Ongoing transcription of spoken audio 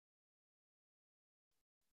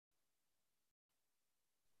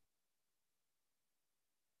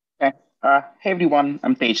Hey everyone,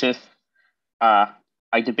 I'm Tejas. Uh,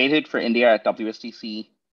 I debated for India at WSDC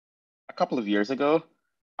a couple of years ago,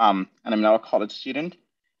 and I'm now a college student.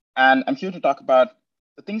 And I'm here to talk about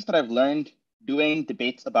the things that I've learned doing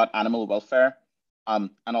debates about animal welfare,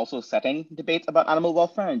 and also setting debates about animal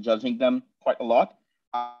welfare and judging them quite a lot,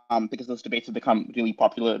 because those debates have become really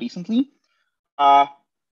popular recently. Uh,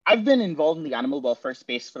 I've been involved in the animal welfare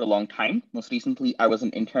space for a long time. Most recently, I was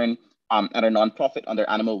an intern at a nonprofit on their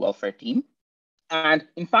animal welfare team. And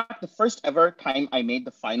in fact, the first ever time I made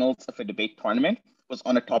the finals of a debate tournament was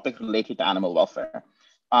on a topic related to animal welfare.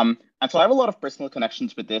 And so I have a lot of personal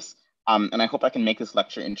connections with this, and I hope I can make this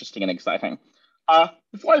lecture interesting and exciting.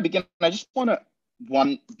 Before I begin, I just want to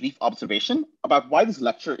one brief observation about why this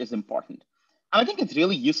lecture is important. And I think it's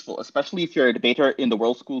really useful, especially if you're a debater in the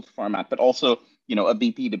World Schools format, but also, a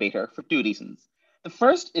BP debater for two reasons. The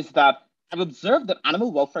first is that I've observed that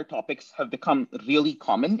animal welfare topics have become really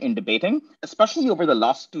common in debating, especially over the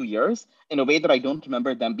last 2 years, in a way that I don't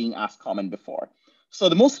remember them being as common before. So,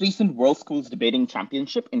 the most recent World Schools Debating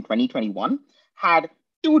Championship in 2021 had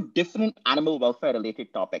two different animal welfare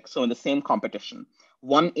related topics. So, in the same competition,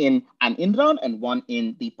 one in an in round and one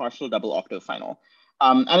in the partial double octave final.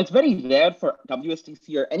 And it's very rare for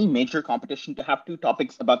WSTC or any major competition to have two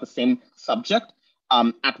topics about the same subject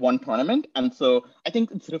at one tournament. And so I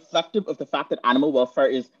think it's reflective of the fact that animal welfare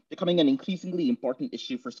is becoming an increasingly important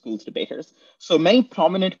issue for schools debaters. So many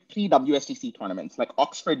prominent pre-WSDC tournaments, like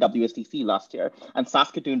Oxford WSDC last year and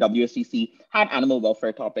Saskatoon WSDC, had animal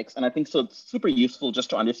welfare topics. And I think so it's super useful just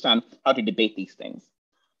to understand how to debate these things.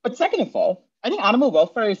 But second of all, I think animal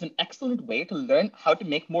welfare is an excellent way to learn how to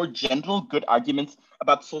make more general good arguments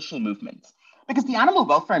about social movements. Because the animal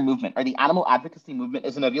welfare movement or the animal advocacy movement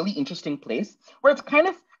is in a really interesting place where it's kind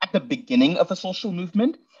of at the beginning of a social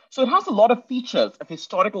movement. So it has a lot of features of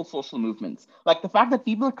historical social movements, like the fact that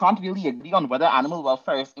people can't really agree on whether animal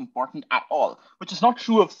welfare is important at all, which is not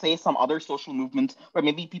true of, say, some other social movements where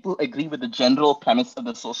maybe people agree with the general premise of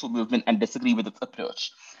the social movement and disagree with its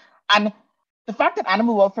approach. And the fact that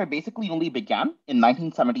animal welfare basically only began in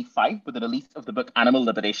 1975 with the release of the book Animal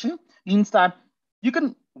Liberation means that you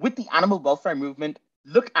can, with the animal welfare movement,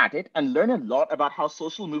 look at it and learn a lot about how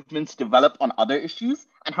social movements develop on other issues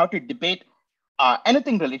and how to debate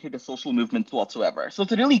anything related to social movements whatsoever. So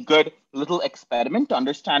it's a really good little experiment to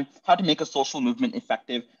understand how to make a social movement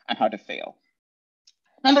effective and how to fail.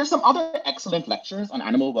 And there's some other excellent lectures on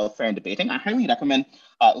animal welfare and debating. I highly recommend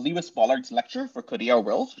Lewis Bollard's lecture for Korea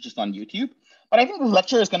Worlds, which is on YouTube. But I think the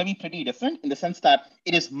lecture is going to be pretty different in the sense that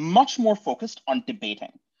it is much more focused on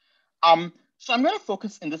debating. So I'm going to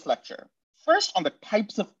focus in this lecture first on the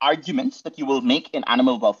types of arguments that you will make in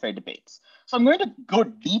animal welfare debates. So I'm going to go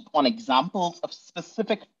deep on examples of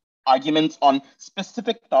specific arguments on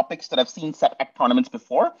specific topics that I've seen set at tournaments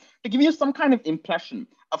before to give you some kind of impression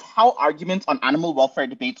of how arguments on animal welfare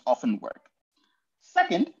debates often work.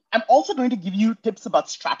 Second, I'm also going to give you tips about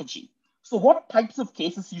strategy. So, what types of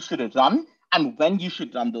cases you should run and when you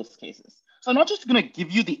should run those cases. So, I'm not just going to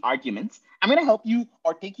give you the arguments, I'm going to help you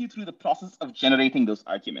or take you through the process of generating those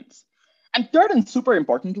arguments. And third, and super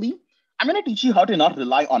importantly, I'm going to teach you how to not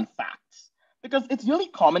rely on facts. Because it's really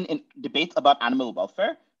common in debates about animal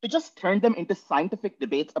welfare to just turn them into scientific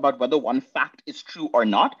debates about whether one fact is true or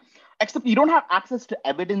not, except you don't have access to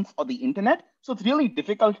evidence or the internet. So it's really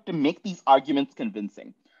difficult to make these arguments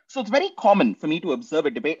convincing. So it's very common for me to observe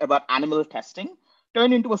a debate about animal testing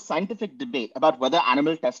turn into a scientific debate about whether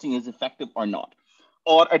animal testing is effective or not,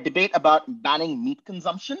 or a debate about banning meat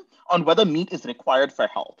consumption on whether meat is required for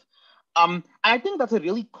health. I think that's a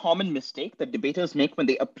really common mistake that debaters make when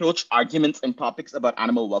they approach arguments and topics about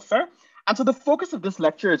animal welfare. And so the focus of this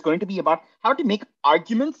lecture is going to be about how to make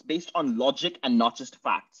arguments based on logic and not just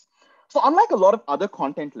facts. So unlike a lot of other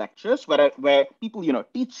content lectures where people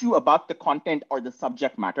teach you about the content or the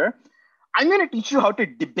subject matter, I'm going to teach you how to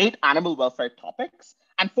debate animal welfare topics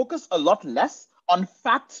and focus a lot less on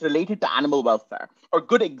facts related to animal welfare or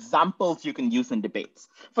good examples you can use in debates.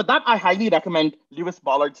 For that, I highly recommend Lewis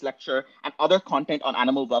Bollard's lecture and other content on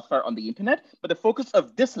animal welfare on the internet. But the focus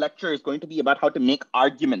of this lecture is going to be about how to make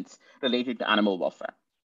arguments related to animal welfare.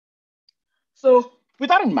 So with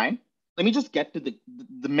that in mind, let me just get to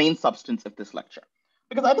the main substance of this lecture.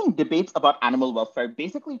 Because I think debates about animal welfare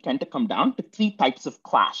basically tend to come down to three types of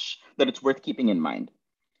clash that it's worth keeping in mind.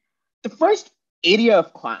 The first area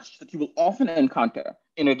of clash that you will often encounter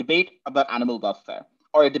in a debate about animal welfare,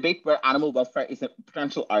 or a debate where animal welfare is a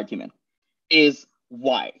potential argument, is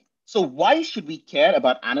why. So, why should we care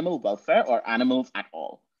about animal welfare or animals at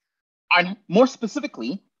all? And more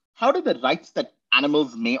specifically, how do the rights that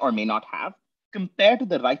animals may or may not have compare to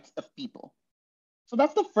the rights of people? So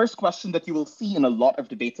that's the first question that you will see in a lot of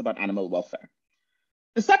debates about animal welfare.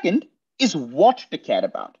 The second is what to care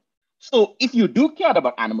about. So if you do care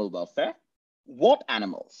about animal welfare, what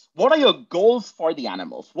animals? What are your goals for the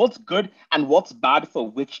animals? What's good and what's bad for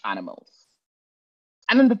which animals?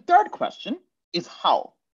 And then the third question is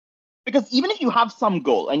how. Because even if you have some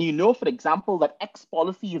goal and you know, for example, that X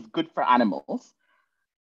policy is good for animals,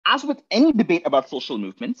 as with any debate about social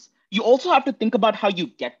movements, you also have to think about how you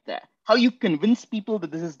get there, how you convince people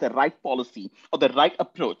that this is the right policy or the right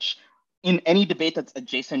approach in any debate that's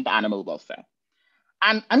adjacent to animal welfare.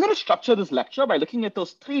 And I'm going to structure this lecture by looking at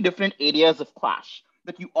those three different areas of clash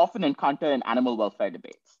that you often encounter in animal welfare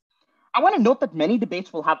debates. I want to note that many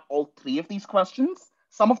debates will have all three of these questions.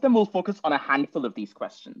 Some of them will focus on a handful of these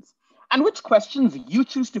questions. And which questions you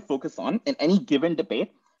choose to focus on in any given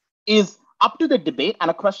debate is up to the debate and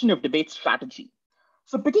a question of debate strategy.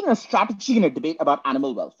 So picking a strategy in a debate about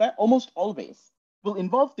animal welfare almost always will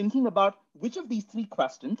involve thinking about which of these three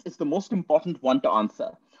questions is the most important one to answer,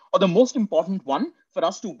 or the most important one for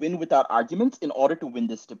us to win with our arguments in order to win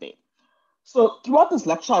this debate. So throughout this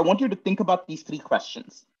lecture, I want you to think about these three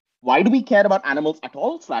questions. Why do we care about animals at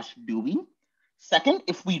all, / do we? Second,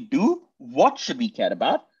 if we do, what should we care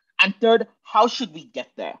about? And third, how should we get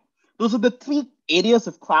there? Those are the three areas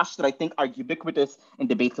of clash that I think are ubiquitous in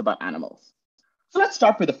debates about animals. So let's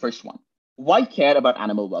start with the first one. Why care about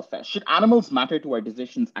animal welfare? Should animals matter to our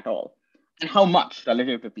decisions at all? And how much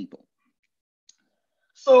relative to people?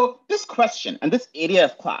 So this question and this area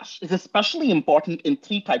of clash is especially important in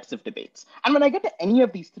three types of debates. And when I get to any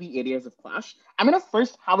of these three areas of clash, I'm going to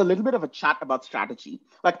first have a little bit of a chat about strategy.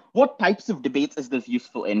 Like, what types of debates is this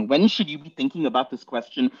useful in? When should you be thinking about this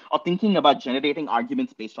question or thinking about generating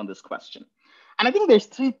arguments based on this question? And I think there's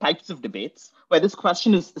three types of debates where this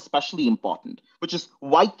question is especially important, which is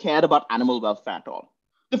why care about animal welfare at all?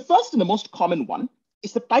 The first and the most common one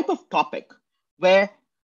is the type of topic where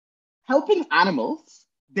helping animals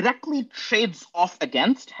directly trades off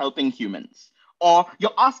against helping humans, or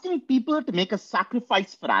you're asking people to make a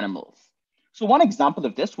sacrifice for animals. So one example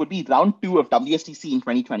of this would be round 2 of WSDC in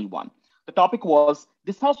 2021. The topic was,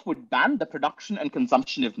 this house would ban the production and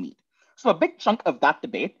consumption of meat. So a big chunk of that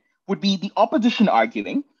debate would be the opposition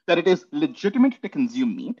arguing that it is legitimate to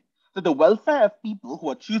consume meat, that the welfare of people who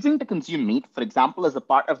are choosing to consume meat, for example, as a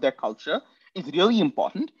part of their culture, is really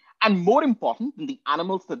important and more important than the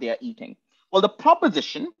animals that they are eating. Well, the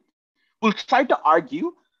proposition will try to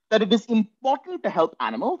argue that it is important to help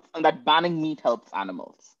animals and that banning meat helps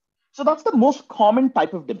animals. So that's the most common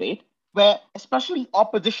type of debate where especially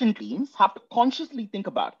opposition teams have to consciously think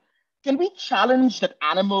about, can we challenge that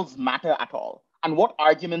animals matter at all? And what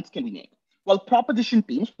arguments can we make? Well, proposition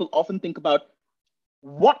teams will often think about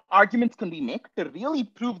what arguments can we make to really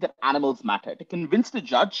prove that animals matter, to convince the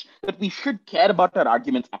judge that we should care about our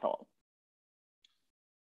arguments at all.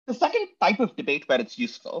 The second type of debate where it's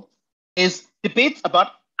useful is debates about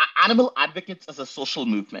animal advocates as a social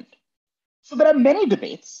movement. So there are many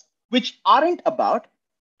debates which aren't about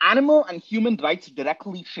animal and human rights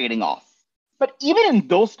directly trading off. But even in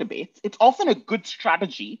those debates, it's often a good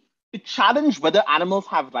strategy to challenge whether animals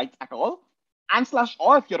have rights at all, and /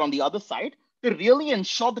 or if you're on the other side, to really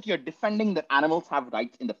ensure that you're defending that animals have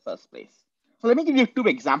rights in the first place. So let me give you two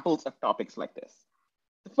examples of topics like this.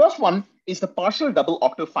 The first one is the partial double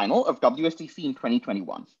octo final of WSDC in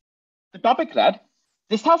 2021. The topic read,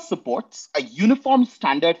 this house supports a uniform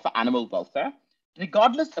standard for animal welfare,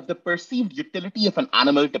 regardless of the perceived utility of an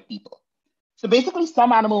animal to people. So basically,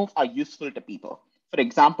 some animals are useful to people. For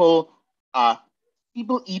example,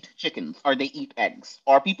 people eat chickens or they eat eggs,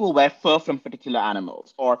 or people wear fur from particular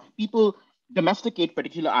animals, or people domesticate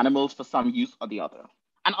particular animals for some use or the other.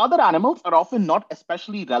 And other animals are often not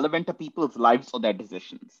especially relevant to people's lives or their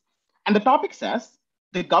decisions. And the topic says,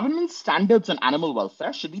 the government's standards on animal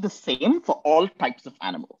welfare should be the same for all types of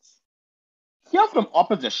animals. Here from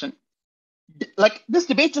opposition, like this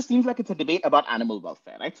debate just seems like it's a debate about animal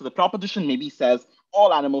welfare, right? So the proposition maybe says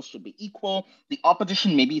all animals should be equal. The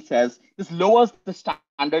opposition maybe says this lowers the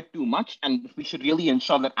standard too much and we should really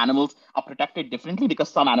ensure that animals are protected differently because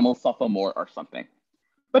some animals suffer more or something.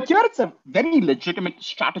 But here it's a very legitimate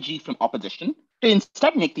strategy from opposition to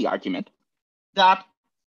instead make the argument that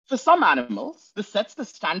for some animals, this sets the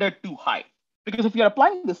standard too high. Because if you're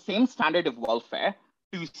applying the same standard of welfare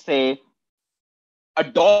to, say, a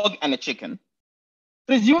dog and a chicken,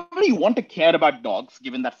 presumably you want to care about dogs,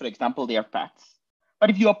 given that, for example, they are pets. But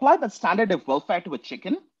if you apply that standard of welfare to a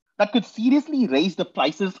chicken, that could seriously raise the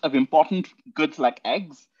prices of important goods like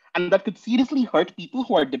eggs, and that could seriously hurt people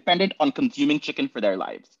who are dependent on consuming chicken for their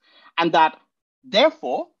lives. And that,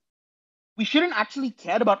 therefore, we shouldn't actually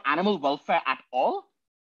care about animal welfare at all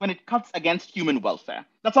when it cuts against human welfare.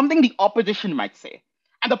 That's something the opposition might say.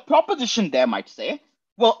 And the proposition there might say,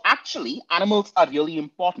 well, actually, animals are really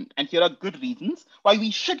important. And here are good reasons why we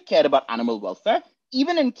should care about animal welfare,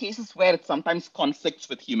 even in cases where it sometimes conflicts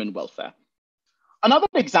with human welfare. Another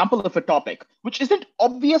example of a topic, which isn't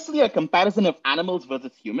obviously a comparison of animals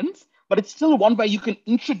versus humans, but it's still one where you can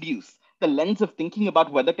introduce the lens of thinking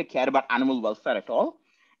about whether to care about animal welfare at all,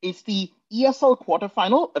 is the ESL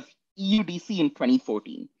quarterfinal of EUDC in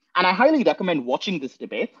 2014. And I highly recommend watching this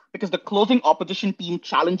debate because the closing opposition team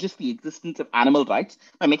challenges the existence of animal rights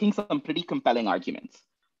by making some pretty compelling arguments.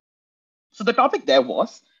 So the topic there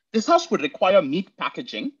was, this house would require meat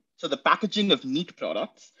packaging, so the packaging of meat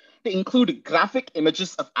products, to include graphic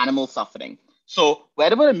images of animal suffering. So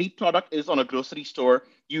wherever a meat product is on a grocery store,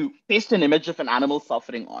 you paste an image of an animal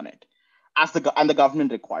suffering on it, and the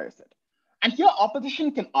government requires it. And here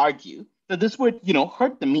opposition can argue that this would,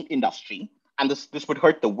 hurt the meat industry, and this would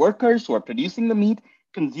hurt the workers who are producing the meat,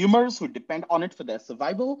 consumers who depend on it for their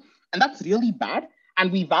survival, and that's really bad,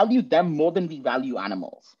 and we value them more than we value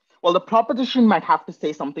animals. Well, the proposition might have to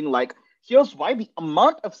say something like, here's why the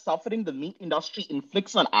amount of suffering the meat industry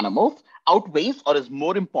inflicts on animals outweighs or is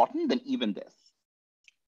more important than even this.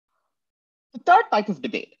 The third type of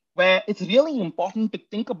debate, where it's really important to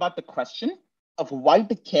think about the question of why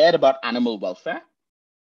to care about animal welfare,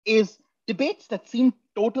 is debates that seem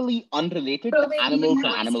totally unrelated to animals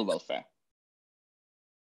and animal welfare.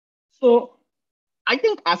 So I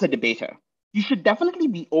think as a debater, you should definitely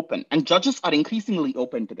be open, and judges are increasingly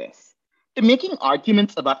open to this, to making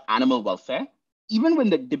arguments about animal welfare, even when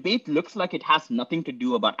the debate looks like it has nothing to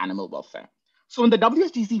do about animal welfare. So in the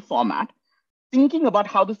WSDC format, thinking about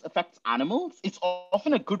how this affects animals is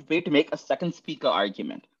often a good way to make a second speaker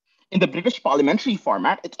argument. In the British parliamentary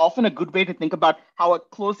format, it's often a good way to think about how a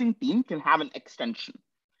closing theme can have an extension.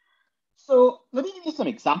 So let me give you some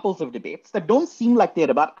examples of debates that don't seem like they're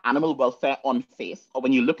about animal welfare on face or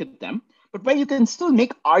when you look at them, but where you can still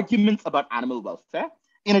make arguments about animal welfare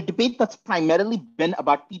in a debate that's primarily been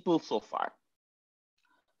about people so far.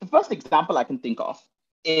 The first example I can think of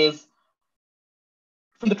is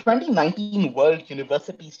from the 2019 World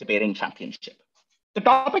Universities Debating Championship. The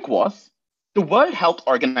topic was, the World Health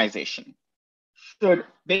Organization should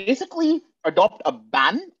basically adopt a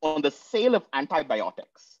ban on the sale of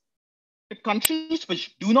antibiotics to countries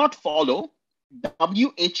which do not follow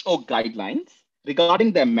WHO guidelines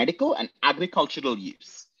regarding their medical and agricultural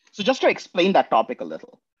use. So just to explain that topic a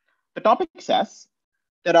little, the topic says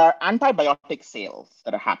there are antibiotic sales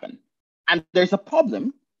that happen. And there's a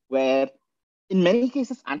problem where in many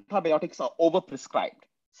cases, antibiotics are overprescribed.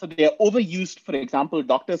 So they are overused. For example,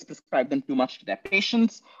 doctors prescribe them too much to their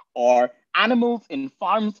patients, or animals in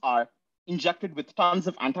farms are injected with tons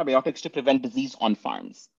of antibiotics to prevent disease on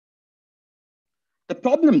farms. The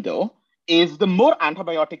problem, though, is the more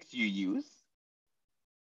antibiotics you use,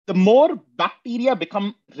 the more bacteria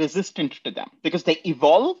become resistant to them because they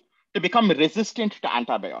evolve to become resistant to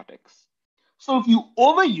antibiotics. So if you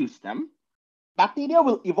overuse them, bacteria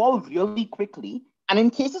will evolve really quickly. And in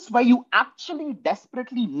cases where you actually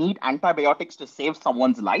desperately need antibiotics to save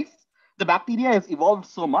someone's life, the bacteria has evolved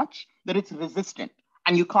so much that it's resistant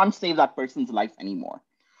and you can't save that person's life anymore.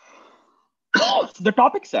 So the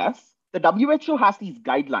topic says the WHO has these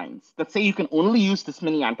guidelines that say you can only use this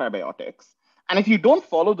many antibiotics. And if you don't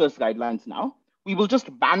follow those guidelines now, we will just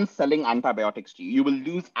ban selling antibiotics to you. You will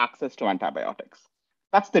lose access to antibiotics.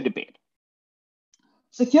 That's the debate.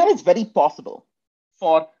 So here it's very possible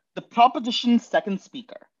for the proposition's second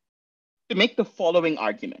speaker to make the following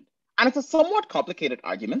argument. And it's a somewhat complicated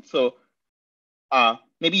argument, so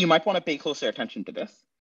maybe you might want to pay closer attention to this.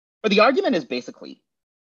 But the argument is basically,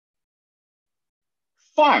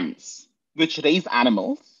 farms which raise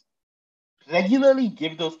animals regularly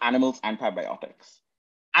give those animals antibiotics.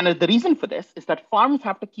 And the reason for this is that farms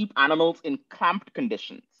have to keep animals in cramped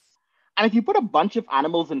conditions. And if you put a bunch of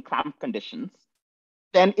animals in cramped conditions,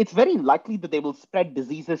 then it's very likely that they will spread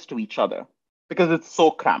diseases to each other because it's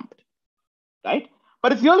so cramped, right?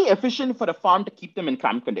 But it's really efficient for a farm to keep them in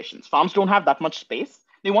cramped conditions. Farms don't have that much space.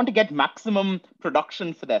 They want to get maximum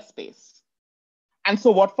production for their space. And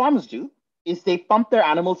so what farms do is they pump their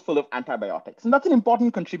animals full of antibiotics. And that's an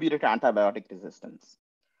important contributor to antibiotic resistance.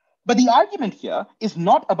 But the argument here is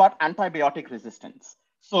not about antibiotic resistance.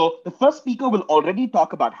 So the first speaker will already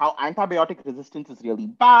talk about how antibiotic resistance is really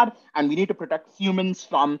bad, and we need to protect humans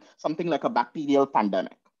from something like a bacterial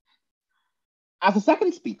pandemic. As a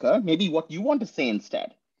second speaker, maybe what you want to say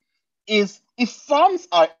instead is if farms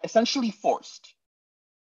are essentially forced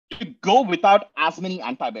to go without as many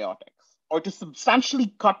antibiotics, or to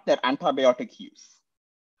substantially cut their antibiotic use.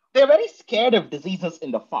 They're very scared of diseases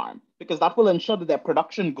in the farm because that will ensure that their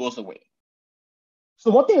production goes away. So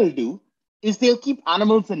what they'll do is they'll keep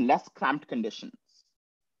animals in less cramped conditions.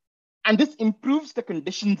 And this improves the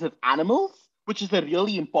conditions of animals, which is a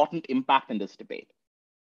really important impact in this debate.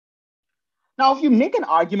 Now, if you make an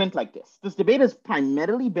argument like this debate has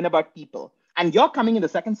primarily been about people, and you're coming in the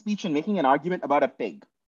second speech and making an argument about a pig,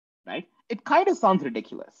 right? It kind of sounds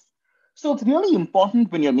ridiculous. So it's really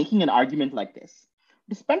important when you're making an argument like this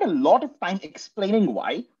to spend a lot of time explaining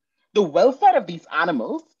why the welfare of these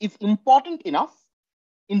animals is important enough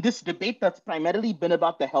in this debate that's primarily been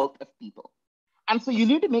about the health of people. And so you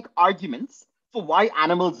need to make arguments for why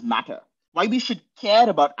animals matter, why we should care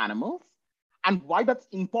about animals, and why that's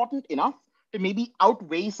important enough to maybe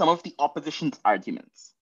outweigh some of the opposition's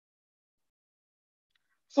arguments.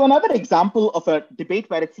 So another example of a debate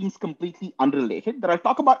where it seems completely unrelated that I'll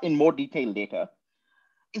talk about in more detail later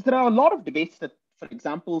is there are a lot of debates that, for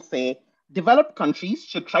example, say developed countries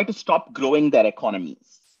should try to stop growing their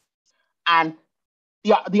economies. And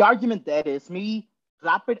the argument there is maybe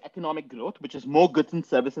rapid economic growth, which is more goods and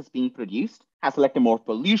services being produced, has led to more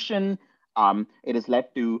pollution. It has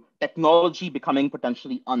led to technology becoming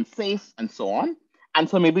potentially unsafe and so on. And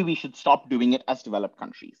so maybe we should stop doing it as developed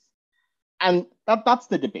countries. And that's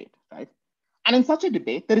the debate, right? And in such a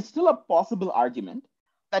debate, there is still a possible argument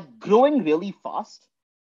that growing really fast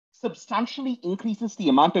substantially increases the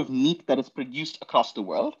amount of meat that is produced across the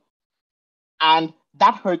world. And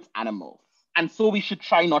that hurts animals. And so we should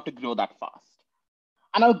try not to grow that fast.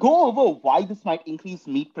 And I'll go over why this might increase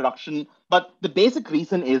meat production. But the basic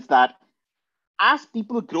reason is that as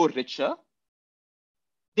people grow richer,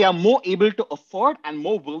 they are more able to afford and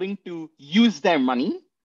more willing to use their money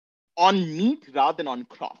on meat rather than on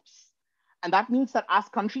crops. And that means that as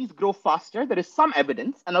countries grow faster, there is some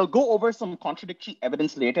evidence, and I'll go over some contradictory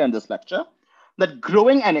evidence later in this lecture, that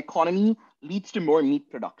growing an economy leads to more meat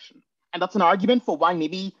production. And that's an argument for why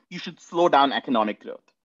maybe you should slow down economic growth.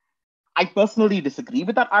 I personally disagree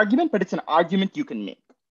with that argument, but it's an argument you can make.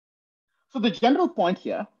 So the general point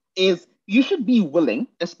here is you should be willing,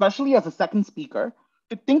 especially as a second speaker,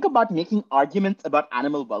 to think about making arguments about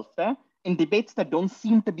animal welfare in debates that don't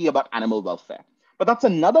seem to be about animal welfare. But that's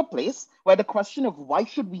another place where the question of why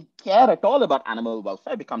should we care at all about animal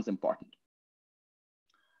welfare becomes important.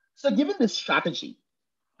 So given this strategy,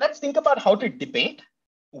 let's think about how to debate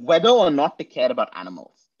whether or not to care about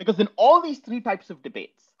animals. Because in all these three types of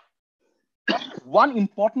debates, one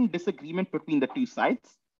important disagreement between the two sides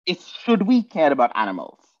is should we care about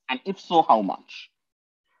animals? And if so, how much?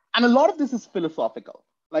 And a lot of this is philosophical.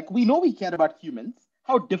 Like we know we care about humans.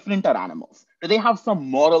 How different are animals? Do they have some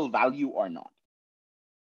moral value or not?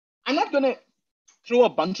 I'm not going to throw a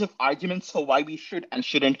bunch of arguments for why we should and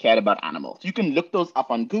shouldn't care about animals. You can look those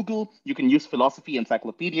up on Google. You can use philosophy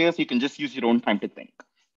encyclopedias. You can just use your own time to think.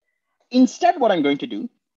 Instead, what I'm going to do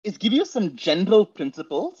is give you some general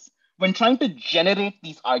principles when trying to generate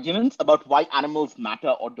these arguments about why animals matter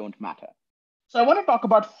or don't matter. So I want to talk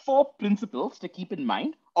about 4 principles to keep in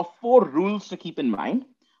mind, or 4 rules to keep in mind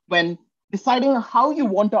when deciding how you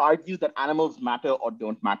want to argue that animals matter or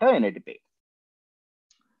don't matter in a debate.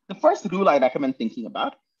 The first rule I recommend thinking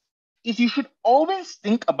about is you should always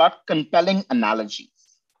think about compelling analogies.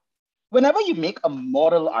 Whenever you make a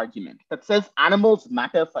moral argument that says animals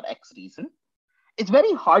matter for X reason, it's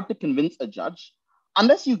very hard to convince a judge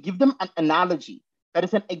unless you give them an analogy that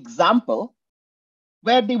is an example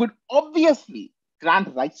where they would obviously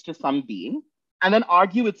grant rights to some being and then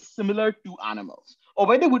argue it's similar to animals, or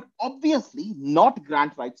where they would obviously not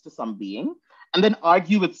grant rights to some being and then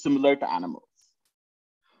argue it's similar to animals.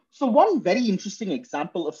 So one very interesting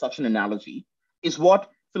example of such an analogy is what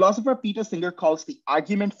philosopher Peter Singer calls the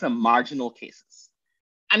argument from marginal cases.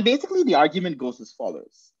 And basically the argument goes as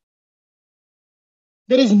follows.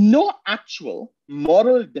 There is no actual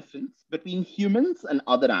moral difference between humans and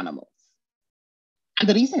other animals. And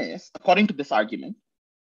the reason is, according to this argument,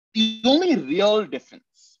 the only real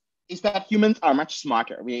difference is that humans are much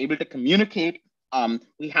smarter. We are able to communicate.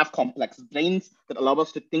 We have complex brains that allow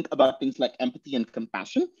us to think about things like empathy and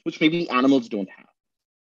compassion, which maybe animals don't have.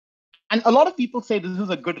 And a lot of people say this is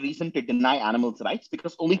a good reason to deny animals rights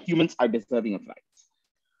because only humans are deserving of rights.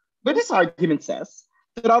 But this argument says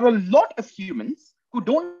there are a lot of humans who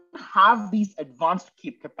don't have these advanced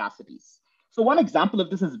capacities. So one example of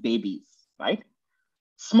this is babies, right?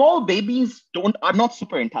 Small babies are not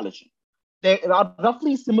super intelligent. They are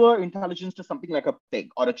roughly similar intelligence to something like a pig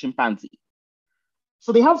or a chimpanzee.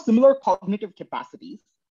 So they have similar cognitive capacities,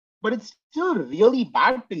 but it's still really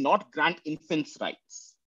bad to not grant infants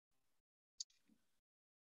rights.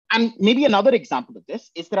 And maybe another example of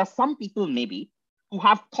this is there are some people maybe who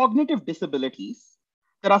have cognitive disabilities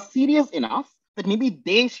that are serious enough that maybe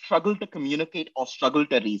they struggle to communicate or struggle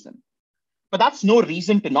to reason. But that's no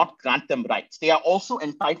reason to not grant them rights. They are also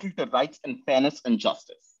entitled to rights and fairness and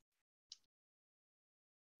justice.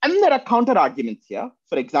 And there are counter arguments here.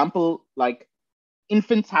 For example, like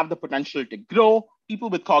infants have the potential to grow, people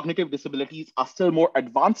with cognitive disabilities are still more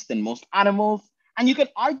advanced than most animals, and you can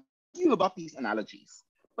argue about these analogies.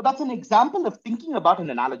 But that's an example of thinking about an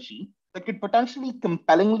analogy that could potentially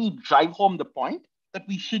compellingly drive home the point that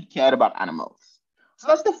we should care about animals. So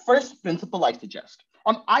that's the first principle I suggest.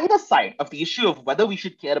 On either side of the issue of whether we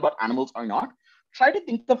should care about animals or not, try to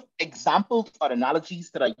think of examples or analogies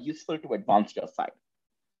that are useful to advance your side.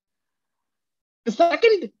 The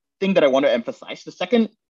second thing that I want to emphasize, the second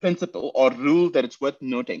principle or rule that it's worth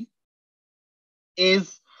noting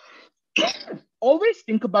is always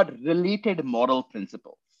think about related moral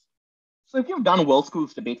principles. So if you've done world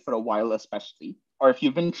schools debate for a while, especially, or if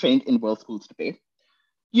you've been trained in world schools debate,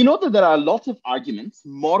 you know that there are lots of arguments,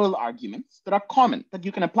 moral arguments, that are common that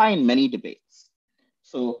you can apply in many debates.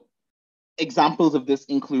 So examples of this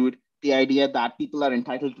include the idea that people are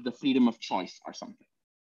entitled to the freedom of choice or something.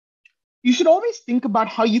 You should always think about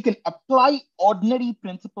how you can apply ordinary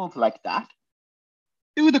principles like that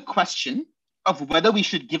to the question of whether we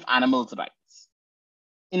should give animals rights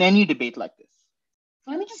in any debate like this.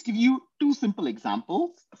 So let me just give you two simple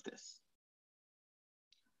examples of this.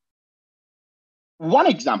 One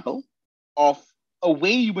example of a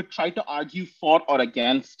way you would try to argue for or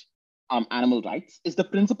against animal rights is the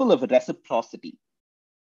principle of reciprocity.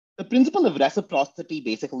 The principle of reciprocity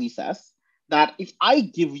basically says that if I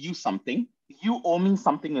give you something, you owe me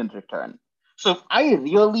something in return. So if I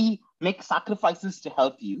really make sacrifices to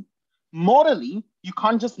help you, morally, you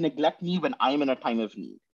can't just neglect me when I'm in a time of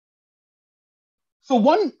need. So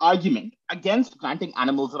one argument against granting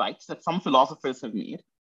animals rights that some philosophers have made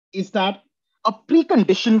is that a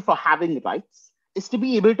precondition for having rights is to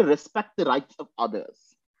be able to respect the rights of others.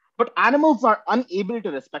 But animals are unable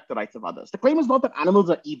to respect the rights of others. The claim is not that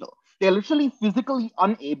animals are evil. They're literally physically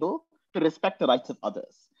unable to respect the rights of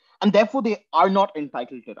others. And therefore, they are not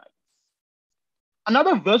entitled to rights.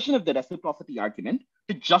 Another version of the reciprocity argument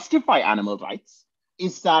to justify animal rights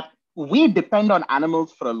is that we depend on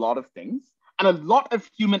animals for a lot of things, and a lot of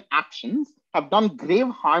human actions have done grave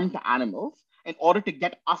harm to animals in order to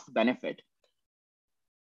get us benefit.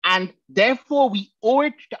 And therefore, we owe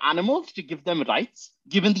it to animals to give them rights,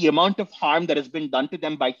 given the amount of harm that has been done to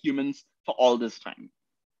them by humans for all this time.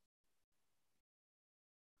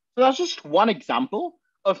 So that's just one example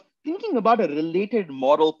of thinking about a related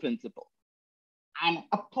moral principle and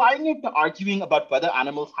applying it to arguing about whether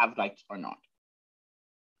animals have rights or not.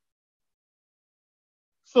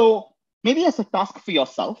 So maybe as a task for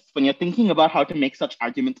yourself, when you're thinking about how to make such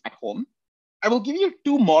arguments at home, I will give you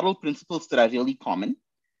two moral principles that are really common.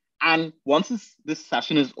 And once this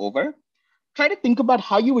session is over, try to think about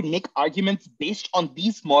how you would make arguments based on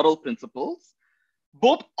these moral principles,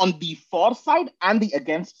 both on the for side and the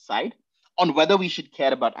against side, on whether we should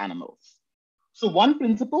care about animals. So one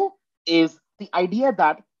principle is the idea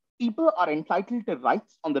that people are entitled to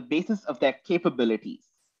rights on the basis of their capabilities.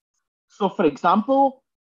 So for example,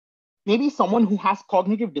 maybe someone who has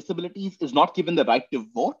cognitive disabilities is not given the right to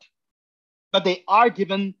vote, but they are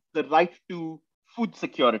given the right to food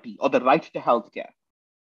security or the right to healthcare.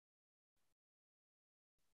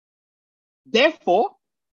 Therefore,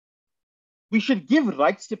 we should give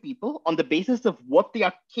rights to people on the basis of what they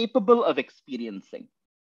are capable of experiencing.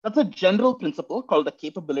 That's a general principle called the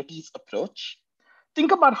capabilities approach.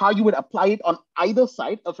 Think about how you would apply it on either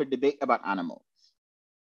side of a debate about animals.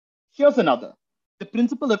 Here's another, the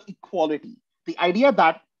principle of equality, the idea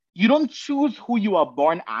that you don't choose who you are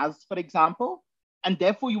born as, for example, and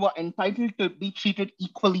therefore you are entitled to be treated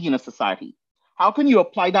equally in a society. How can you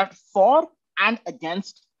apply that for and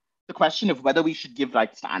against the question of whether we should give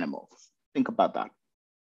rights to animals? Think about that.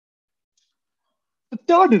 The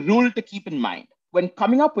third rule to keep in mind when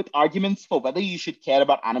coming up with arguments for whether you should care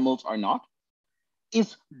about animals or not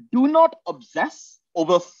is do not obsess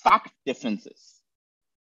over fact differences.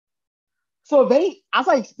 So as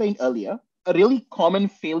I explained earlier, a really common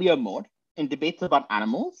failure mode in debates about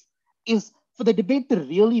animals is for the debate to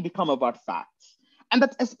really become about facts. And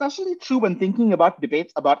that's especially true when thinking about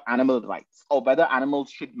debates about animal rights or whether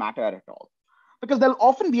animals should matter at all. Because there'll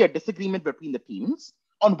often be a disagreement between the teams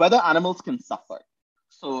on whether animals can suffer.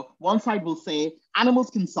 So one side will say animals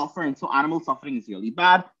can suffer and so animal suffering is really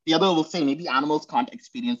bad. The other will say maybe animals can't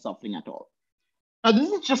experience suffering at all. Now, this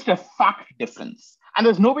is just a fact difference, and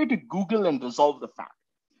there's no way to Google and resolve the fact.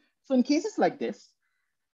 So in cases like this,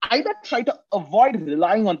 either try to avoid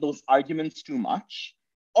relying on those arguments too much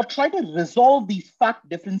or try to resolve these fact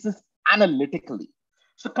differences analytically.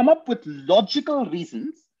 So come up with logical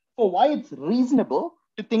reasons for why it's reasonable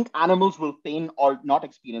to think animals will pain or not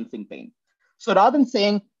experiencing pain. So rather than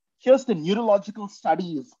saying, here's the neurological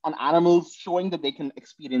studies on animals showing that they can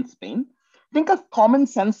experience pain, think of common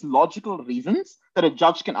sense logical reasons that a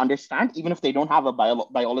judge can understand, even if they don't have a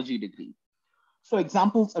biology degree. So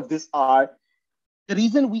examples of this are the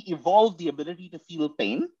reason we evolved the ability to feel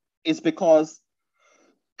pain is because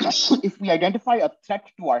if we identify a threat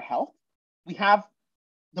to our health, we have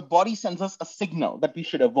the body sends us a signal that we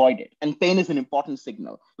should avoid it. And pain is an important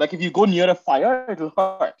signal. Like if you go near a fire, it'll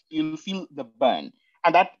hurt. You'll feel the burn.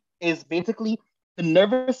 And that is basically the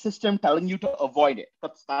nervous system telling you to avoid it.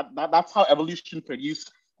 That's how evolution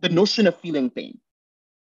produced the notion of feeling pain.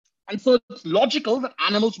 And so it's logical that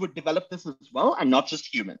animals would develop this as well, and not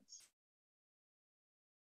just humans.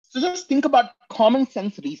 So just think about common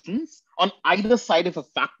sense reasons on either side of a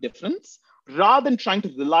fact difference, rather than trying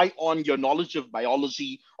to rely on your knowledge of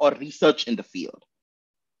biology or research in the field.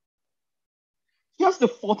 Here's the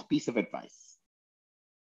fourth piece of advice.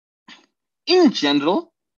 In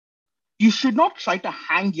general, you should not try to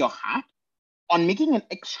hang your hat on making an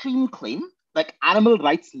extreme claim like animal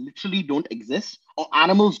rights literally don't exist or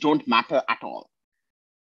animals don't matter at all.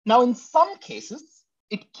 Now, in some cases,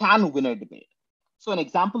 it can win a debate. So an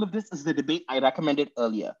example of this is the debate I recommended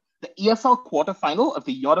earlier, the ESL quarterfinal of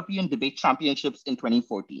the European Debate Championships in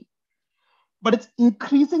 2014. But it's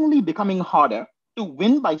increasingly becoming harder to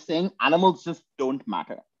win by saying animals just don't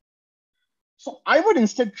matter. So I would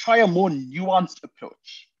instead try a more nuanced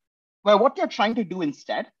approach, where what you're trying to do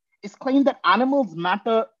instead is claim that animals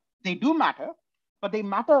matter, they do matter, but they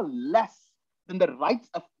matter less than the rights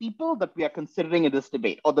of people that we are considering in this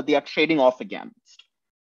debate or that they are trading off against.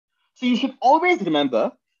 So you should always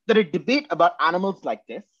remember that a debate about animals like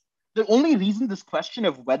this, the only reason this question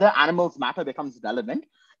of whether animals matter becomes relevant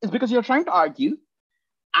is because you're trying to argue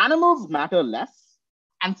animals matter less,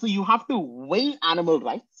 and so you have to weigh animal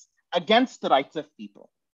rights against the rights of people.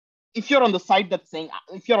 If you're on the side that's saying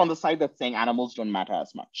animals don't matter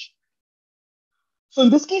as much. So in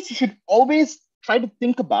this case, you should always try to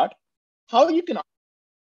think about how you can,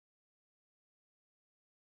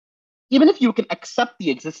 even if you can accept the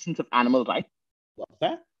existence of animal rights,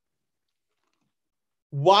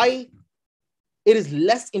 why it is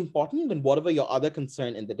less important than whatever your other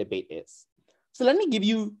concern in the debate is. So let me give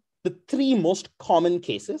you the three most common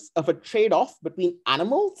cases of a trade-off between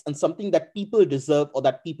animals and something that people deserve or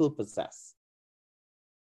that people possess.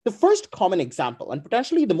 The first common example, and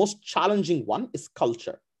potentially the most challenging one, is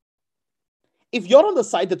culture. If you're on the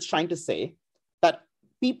side that's trying to say that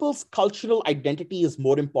people's cultural identity is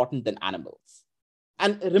more important than animals,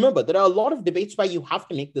 and remember, there are a lot of debates where you have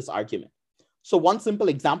to make this argument. So one simple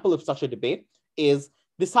example of such a debate is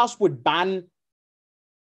this house would ban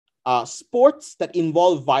sports that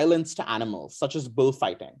involve violence to animals, such as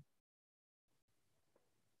bullfighting.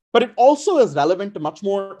 But it also is relevant to much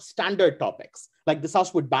more standard topics, like this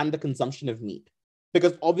house would ban the consumption of meat,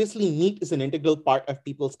 because obviously meat is an integral part of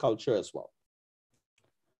people's culture as well.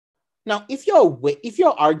 Now, if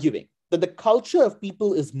you're arguing that the culture of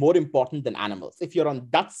people is more important than animals, if you're on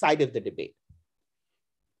that side of the debate,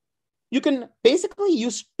 you can basically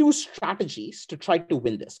use two strategies to try to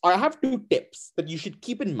win this. Or I have two tips that you should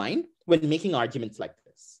keep in mind when making arguments like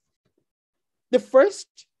this. The first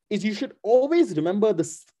is you should always remember the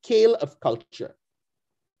scale of culture.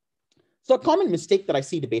 So a common mistake that I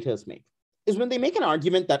see debaters make is when they make an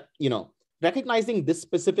argument that, recognizing this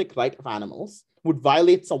specific right of animals would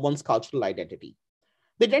violate someone's cultural identity.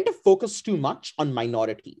 They tend to focus too much on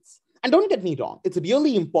minorities. And don't get me wrong, it's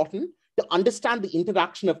really important to understand the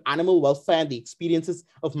interaction of animal welfare and the experiences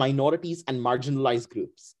of minorities and marginalized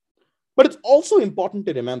groups. But it's also important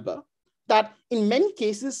to remember that in many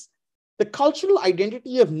cases, the cultural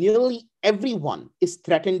identity of nearly everyone is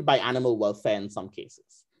threatened by animal welfare in some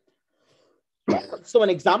cases. So an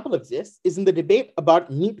example of this is in the debate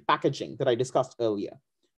about meat packaging that I discussed earlier.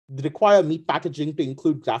 They require meat packaging to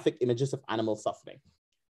include graphic images of animal suffering.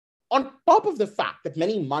 On top of the fact that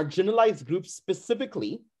many marginalized groups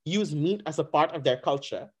specifically use meat as a part of their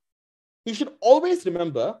culture, you should always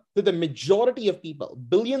remember that the majority of people,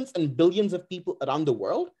 billions and billions of people around the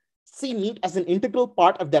world, see meat as an integral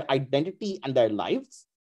part of their identity and their lives,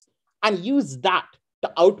 and use that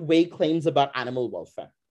to outweigh claims about animal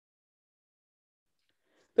welfare.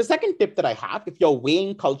 The second tip that I have, if you're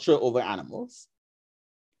weighing culture over animals,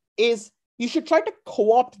 is you should try to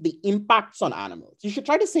co-opt the impacts on animals. You should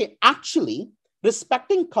try to say, actually,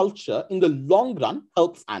 respecting culture in the long run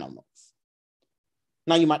helps animals.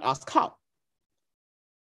 Now you might ask how.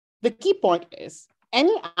 The key point is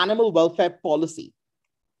any animal welfare policy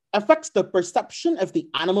affects the perception of the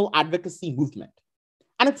animal advocacy movement.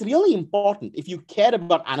 And it's really important if you care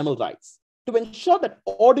about animal rights to ensure that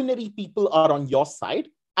ordinary people are on your side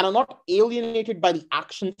and are not alienated by the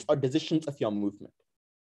actions or decisions of your movement.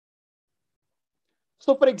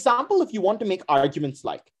 So for example, if you want to make arguments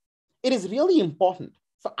like, it is really important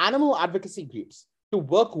for animal advocacy groups to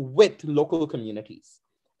work with local communities,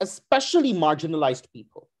 especially marginalized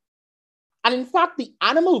people. And in fact, the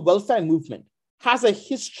animal welfare movement has a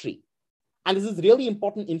history, and this is really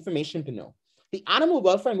important information to know. The animal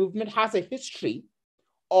welfare movement has a history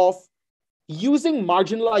of using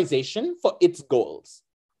marginalization for its goals,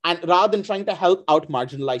 and rather than trying to help out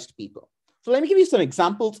marginalized people. So let me give you some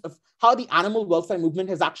examples of how the animal welfare movement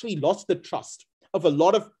has actually lost the trust of a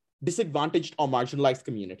lot of disadvantaged or marginalized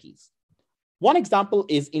communities. One example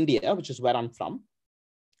is India, which is where I'm from,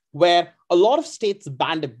 where a lot of states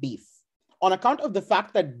banned beef on account of the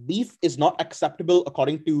fact that beef is not acceptable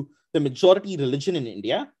according to the majority religion in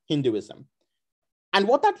India, Hinduism. And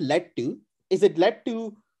what that led to is it led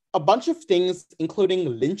to a bunch of things,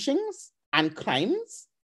 including lynchings and crimes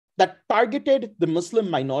that targeted the Muslim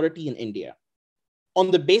minority in India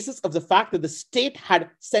on the basis of the fact that the state had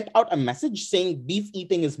sent out a message saying beef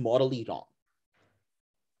eating is morally wrong.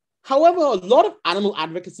 However, a lot of animal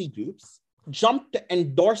advocacy groups jumped to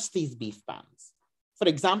endorse these beef bans. For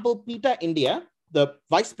example, PETA India, the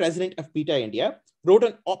vice president of PETA India, wrote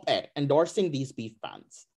an op-ed endorsing these beef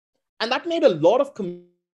bans. And that made a lot of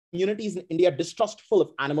communities in India distrustful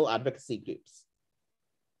of animal advocacy groups.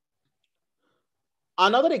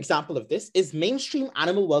 Another example of this is mainstream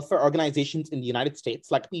animal welfare organizations in the United States,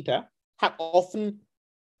 like PETA, have often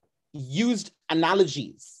used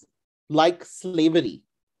analogies like slavery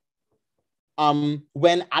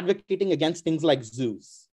when advocating against things like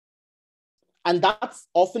zoos. And that's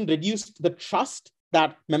often reduced the trust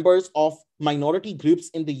that members of minority groups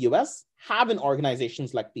in the US have in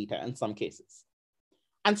organizations like PETA in some cases.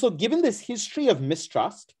 And so given this history of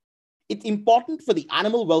mistrust, it's important for the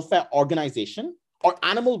animal welfare organization or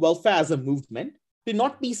animal welfare as a movement to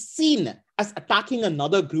not be seen as attacking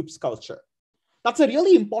another group's culture. That's a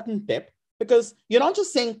really important tip because you're not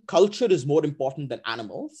just saying culture is more important than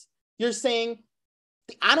animals. You're saying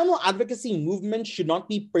the animal advocacy movement should not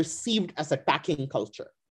be perceived as attacking culture.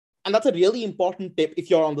 And that's a really important tip if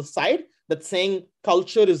you're on the side that's saying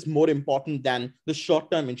culture is more important than the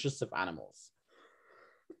short-term interests of animals.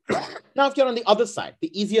 Now, if you're on the other side,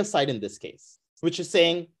 the easier side in this case, which is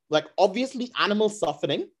saying, like, obviously animal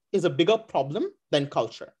suffering is a bigger problem than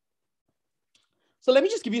culture. So let me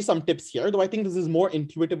just give you some tips here, though I think this is more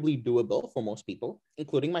intuitively doable for most people,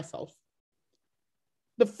 including myself.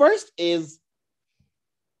 The first is,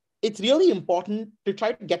 it's really important to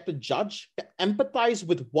try to get the judge to empathize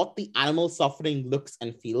with what the animal suffering looks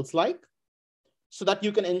and feels like so that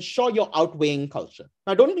you can ensure you're outweighing culture.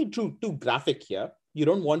 Now, don't be too graphic here. You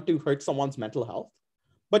don't want to hurt someone's mental health,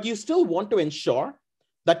 but you still want to ensure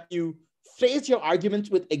that you phrase your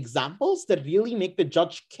arguments with examples that really make the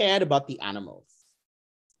judge care about the animals.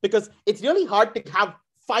 Because it's really hard to have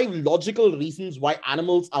 5 logical reasons why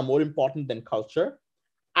animals are more important than culture.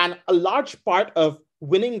 And a large part of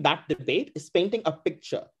winning that debate is painting a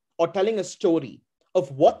picture or telling a story of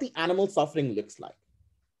what the animal suffering looks like.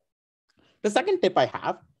 The second tip I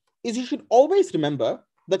have is you should always remember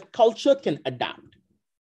that culture can adapt.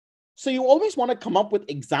 So you always want to come up with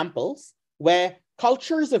examples where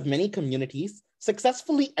cultures of many communities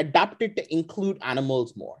successfully adapted to include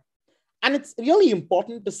animals more. And it's really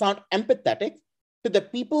important to sound empathetic to the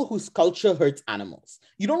people whose culture hurts animals.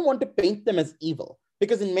 You don't want to paint them as evil,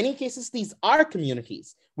 because in many cases, these are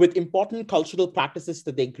communities with important cultural practices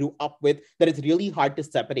that they grew up with that it's really hard to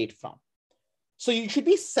separate from. So you should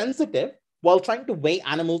be sensitive while trying to weigh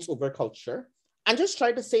animals over culture, and just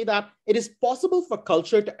try to say that it is possible for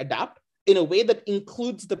culture to adapt in a way that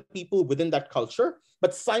includes the people within that culture,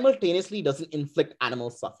 but simultaneously doesn't inflict animal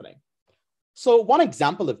suffering. So one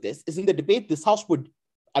example of this is in the debate, this House would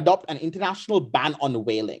adopt an international ban on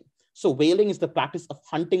whaling. So whaling is the practice of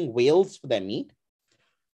hunting whales for their meat.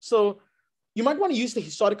 So you might want to use the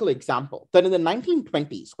historical example that in the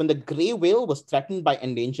 1920s, when the gray whale was threatened by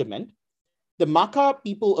endangerment, the Maka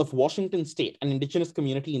people of Washington State, an indigenous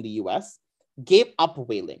community in the US, gave up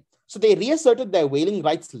whaling. So they reasserted their whaling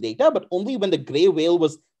rights later, but only when the gray whale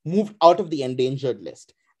was moved out of the endangered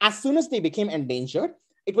list. As soon as they became endangered,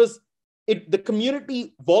 the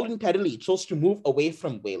community voluntarily chose to move away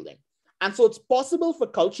from whaling. And so it's possible for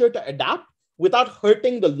culture to adapt without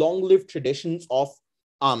hurting the long-lived traditions of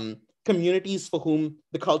communities for whom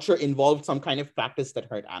the culture involved some kind of practice that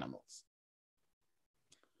hurt animals.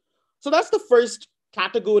 So that's the first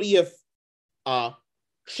category of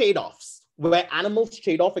trade-offs, where animals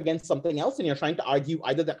trade off against something else, and you're trying to argue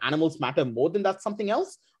either that animals matter more than that something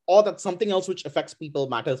else, or that something else which affects people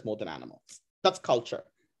matters more than animals. That's culture.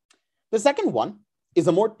 The second one is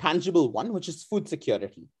a more tangible one, which is food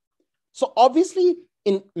security. So obviously,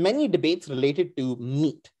 in many debates related to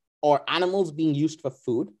meat or animals being used for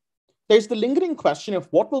food, there's the lingering question of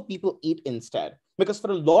what will people eat instead? Because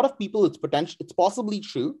for a lot of people, it's possibly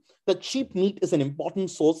true that cheap meat is an important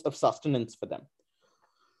source of sustenance for them.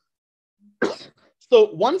 So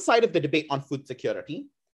one side of the debate on food security,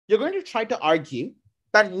 you're going to try to argue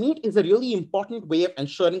that meat is a really important way of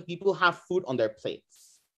ensuring people have food on their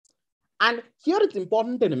plates. And here it's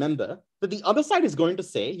important to remember that the other side is going to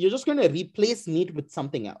say, you're just going to replace meat with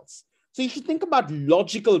something else. So you should think about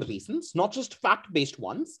logical reasons, not just fact-based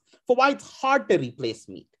ones, for why it's hard to replace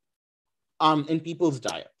meat in people's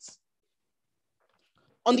diets.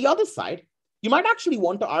 On the other side, you might actually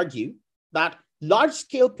want to argue that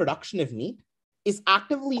large-scale production of meat is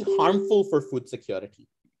actively harmful for food security.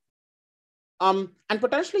 And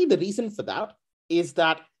potentially the reason for that is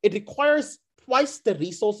that it requires twice the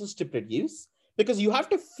resources to produce, because you have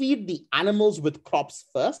to feed the animals with crops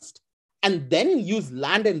first, and then use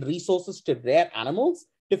land and resources to rear animals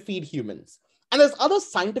to feed humans. And there's other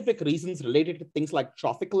scientific reasons related to things like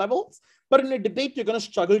trophic levels, but in a debate, you're going to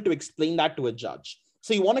struggle to explain that to a judge.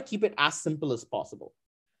 So you want to keep it as simple as possible.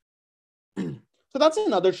 So that's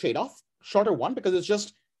another trade-off, shorter one, because it's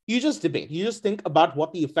just, you just debate. You just think about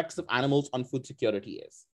what the effects of animals on food security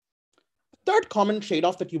is. The third common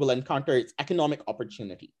trade-off that you will encounter is economic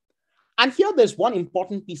opportunity. And here there's one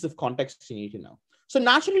important piece of context you need to know. So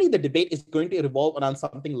naturally, the debate is going to revolve around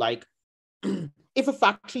something like, if a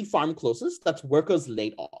factory farm closes, that's workers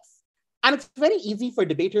laid off. And it's very easy for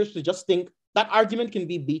debaters to just think that argument can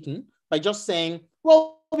be beaten by just saying,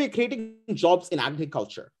 well, we're creating jobs in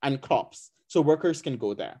agriculture and crops, so workers can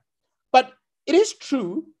go there. But it is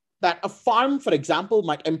true that a farm, for example,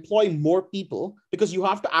 might employ more people because you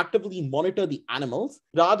have to actively monitor the animals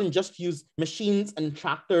rather than just use machines and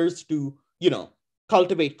tractors to,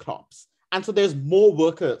 cultivate crops. And so there's more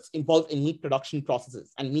workers involved in meat production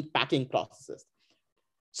processes and meat packing processes.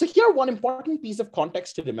 So here, one important piece of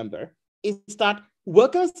context to remember is that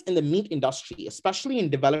workers in the meat industry, especially in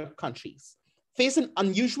developed countries, face an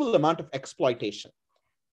unusual amount of exploitation.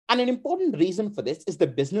 And an important reason for this is the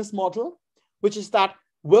business model, which is that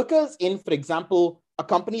workers in, for example, a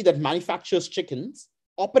company that manufactures chickens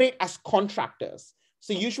operate as contractors.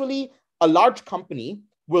 So usually a large company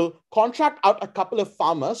will contract out a couple of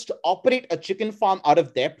farmers to operate a chicken farm out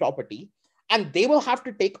of their property, and they will have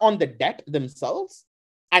to take on the debt themselves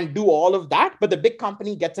and do all of that, but the big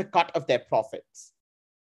company gets a cut of their profits.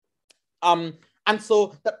 And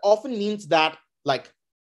so that often means that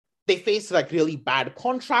they face really bad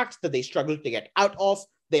contracts that they struggle to get out of.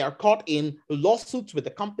 They are caught in lawsuits with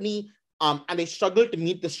the company, and they struggle to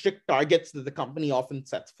meet the strict targets that the company often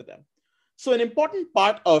sets for them. So an important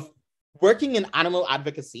part of working in animal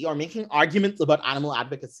advocacy or making arguments about animal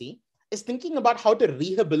advocacy is thinking about how to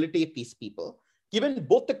rehabilitate these people, given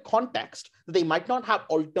both the context that they might not have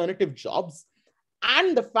alternative jobs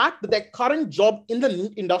and the fact that their current job in the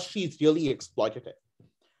meat industry is really exploitative.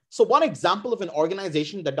 So one example of an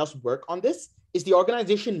organization that does work on this is the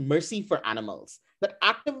organization Mercy for Animals, that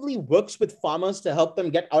actively works with farmers to help them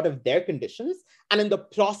get out of their conditions and in the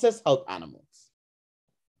process help animals.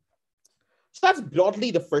 So that's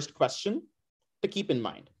broadly the first question to keep in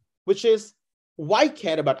mind, which is, why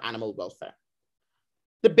care about animal welfare?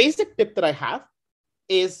 The basic tip that I have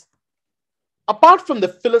is, apart from the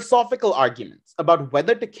philosophical arguments about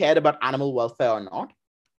whether to care about animal welfare or not,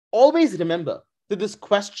 always remember that this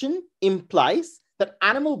question implies that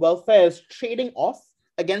animal welfare is trading off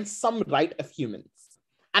against some right of humans.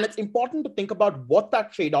 And it's important to think about what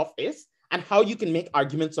that trade-off is and how you can make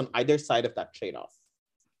arguments on either side of that trade-off.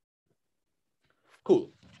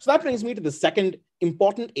 Cool. So that brings me to the second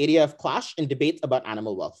important area of clash in debates about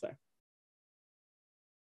animal welfare.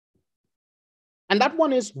 And that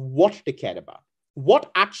one is what to care about.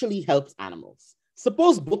 What actually helps animals?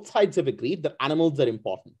 Suppose both sides have agreed that animals are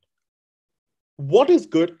important. What is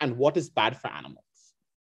good and what is bad for animals?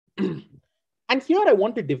 And here I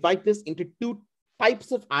want to divide this into two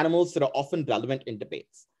types of animals that are often relevant in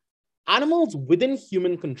debates. Animals within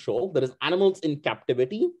human control, that is animals in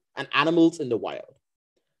captivity, and animals in the wild.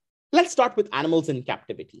 Let's start with animals in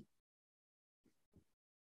captivity.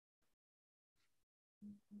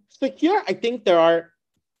 So here I think there are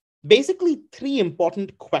basically three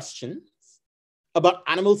important questions about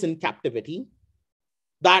animals in captivity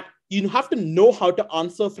that you have to know how to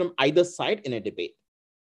answer from either side in a debate.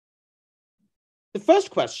 The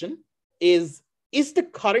first question is the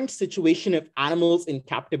current situation of animals in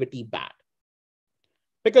captivity bad?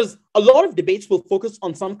 Because a lot of debates will focus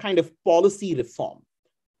on some kind of policy reform.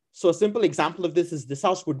 So a simple example of this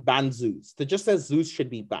house would ban zoos. That just says zoos should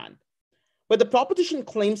be banned. But the proposition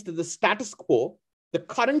claims that the status quo, the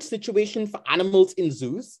current situation for animals in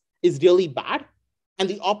zoos, is really bad. And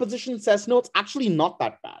the opposition says, no, it's actually not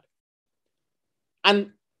that bad.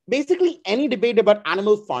 And basically, any debate about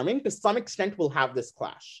animal farming to some extent will have this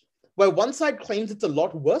clash, where one side claims it's a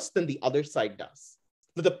lot worse than the other side does,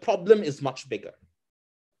 but the problem is much bigger.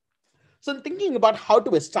 So in thinking about how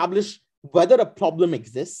to establish whether a problem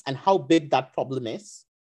exists and how big that problem is,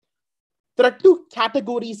 there are two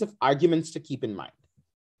categories of arguments to keep in mind.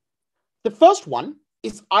 The first one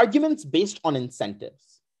is arguments based on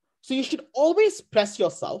incentives. So you should always press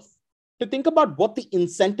yourself to think about what the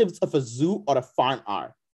incentives of a zoo or a farm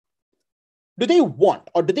are. Do they want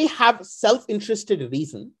or do they have self-interested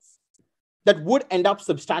reasons that would end up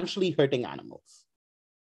substantially hurting animals?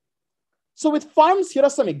 So with farms, here are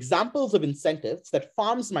some examples of incentives that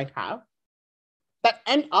farms might have that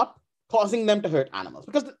end up causing them to hurt animals.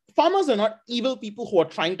 Because farmers are not evil people who are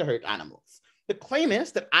trying to hurt animals. The claim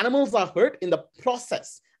is that animals are hurt in the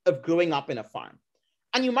process of growing up in a farm.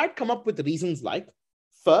 And you might come up with reasons like,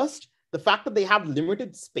 first, the fact that they have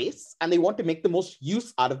limited space and they want to make the most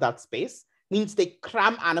use out of that space means they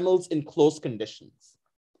cram animals in close conditions.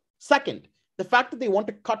 Second, the fact that they want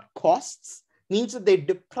to cut costs means that they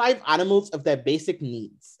deprive animals of their basic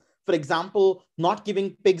needs. For example, not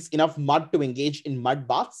giving pigs enough mud to engage in mud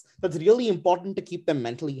baths, that's really important to keep them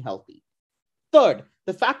mentally healthy. Third,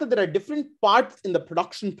 the fact that there are different parts in the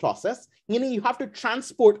production process, meaning you have to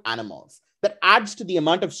transport animals, that adds to the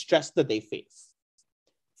amount of stress that they face.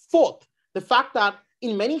 Fourth, the fact that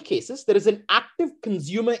in many cases, there is an active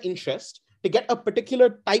consumer interest to get a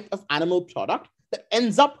particular type of animal product that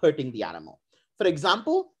ends up hurting the animal. For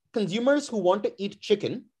example, consumers who want to eat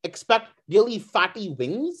chicken expect really fatty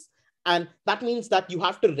wings. And that means that you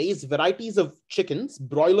have to raise varieties of chickens,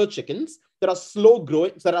 broiler chickens, that are slow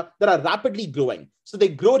growing, that are rapidly growing. So they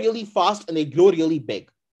grow really fast and they grow really big.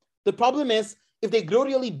 The problem is, if they grow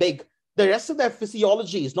really big, the rest of their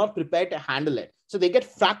physiology is not prepared to handle it. So they get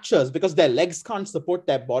fractures because their legs can't support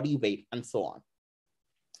their body weight and so on.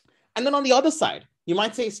 And then on the other side, you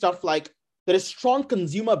might say stuff like, there is strong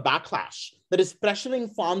consumer backlash that is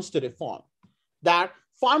pressuring farms to reform, that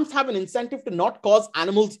farms have an incentive to not cause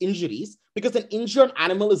animals injuries because an injured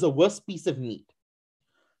animal is a worse piece of meat.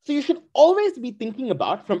 So you should always be thinking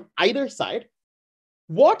about, from either side,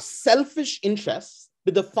 what selfish interests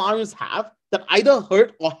do the farms have that either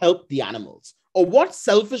hurt or help the animals? Or what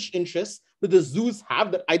selfish interests do the zoos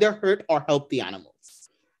have that either hurt or help the animals?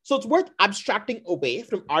 So it's worth abstracting away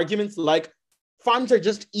from arguments like farms are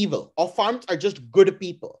just evil or farms are just good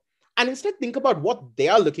people. And instead think about what they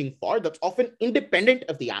are looking for that's often independent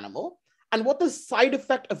of the animal and what the side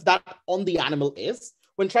effect of that on the animal is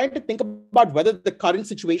when trying to think about whether the current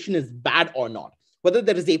situation is bad or not, whether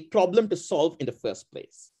there is a problem to solve in the first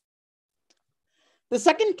place. The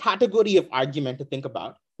second category of argument to think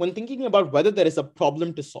about when thinking about whether there is a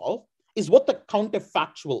problem to solve is what the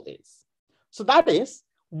counterfactual is. So that is,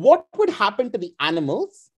 what would happen to the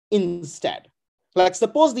animals instead? Like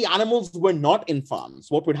suppose the animals were not in farms,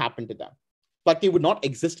 what would happen to them? Like they would not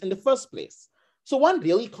exist in the first place. So one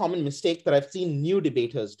really common mistake that I've seen new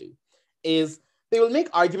debaters do is they will make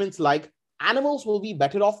arguments like animals will be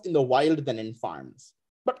better off in the wild than in farms.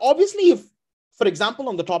 But obviously if, for example,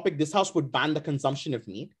 on the topic, this house would ban the consumption of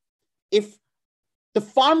meat, if the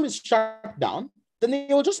farm is shut down, then they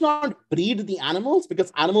will just not breed the animals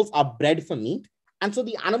because animals are bred for meat. And so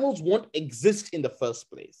the animals won't exist in the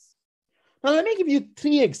first place. Now, let me give you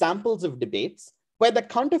 3 examples of debates where the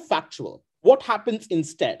counterfactual, what happens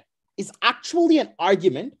instead, is actually an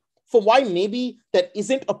argument for why maybe there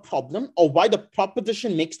isn't a problem or why the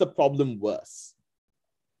proposition makes the problem worse.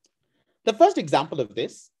 The first example of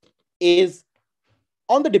this is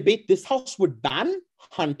on the debate, this house would ban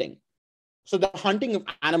hunting. So the hunting of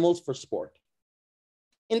animals for sport.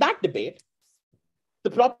 In that debate, the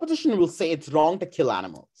proposition will say it's wrong to kill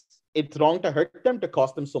animals. It's wrong to hurt them, to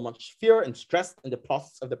cause them so much fear and stress in the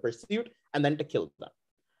process of the pursuit, and then to kill them.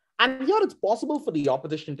 And here it's possible for the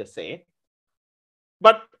opposition to say,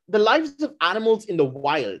 but the lives of animals in the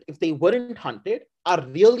wild, if they weren't hunted, are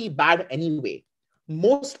really bad anyway.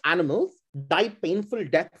 Most animals die painful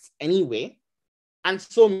deaths anyway, and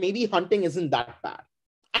so maybe hunting isn't that bad.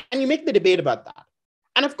 And you make the debate about that.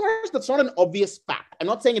 And of course, that's not an obvious fact. I'm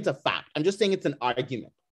not saying it's a fact. I'm just saying it's an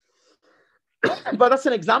argument. But that's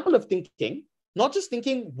an example of thinking, not just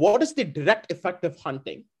thinking what is the direct effect of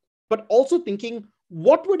hunting, but also thinking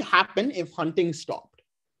what would happen if hunting stopped.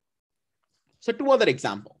 So two other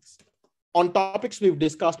examples on topics we've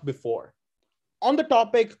discussed before. On the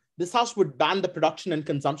topic, this house would ban the production and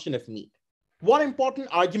consumption of meat. One important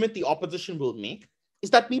argument the opposition will make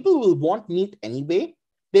is that people will want meat anyway.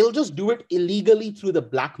 They'll just do it illegally through the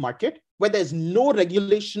black market, where there's no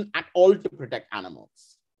regulation at all to protect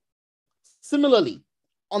animals. Similarly,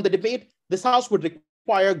 on the debate, this house would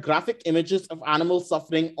require graphic images of animals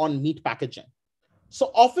suffering on meat packaging.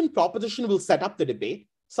 So often, proposition will set up the debate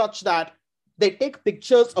such that they take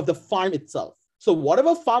pictures of the farm itself. So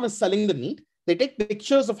whatever farm is selling the meat, they take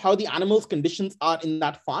pictures of how the animal's conditions are in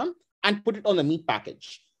that farm and put it on the meat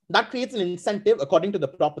package. That creates an incentive, according to the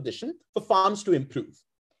proposition, for farms to improve.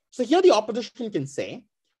 So here the opposition can say,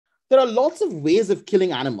 there are lots of ways of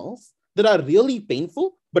killing animals that are really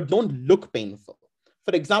painful, but don't look painful.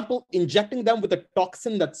 For example, injecting them with a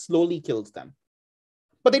toxin that slowly kills them.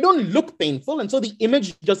 But they don't look painful, and so the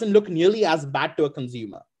image doesn't look nearly as bad to a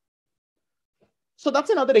consumer. So that's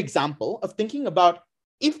another example of thinking about,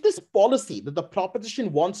 if this policy that the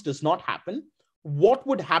proposition wants does not happen, what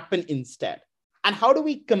would happen instead? And how do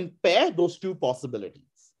we compare those two possibilities?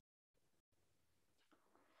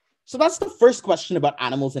 So that's the first question about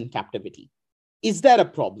animals in captivity. Is there a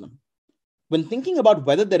problem? When thinking about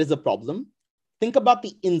whether there is a problem, think about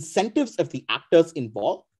the incentives of the actors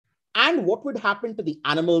involved and what would happen to the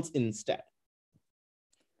animals instead.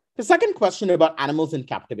 The second question about animals in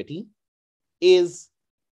captivity is,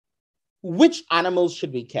 which animals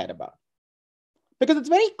should we care about? Because it's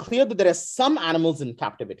very clear that there are some animals in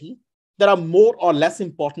captivity that are more or less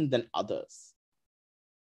important than others.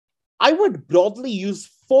 I would broadly use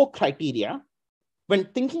 4 criteria when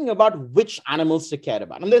thinking about which animals to care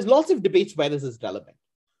about. And there's lots of debates where this is relevant.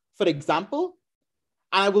 For example,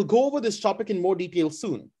 and I will go over this topic in more detail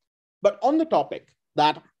soon, but on the topic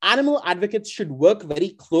that animal advocates should work very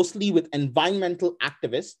closely with environmental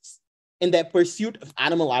activists in their pursuit of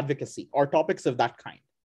animal advocacy or topics of that kind.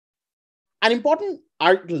 An important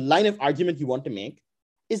line of argument you want to make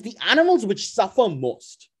is the animals which suffer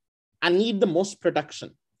most and need the most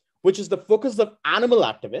protection, which is the focus of animal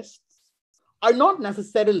activists, are not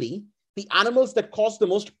necessarily the animals that cause the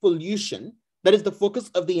most pollution that is the focus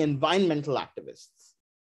of the environmental activists.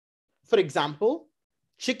 For example,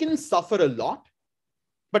 chickens suffer a lot,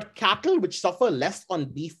 but cattle which suffer less on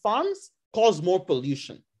beef farms cause more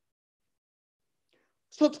pollution.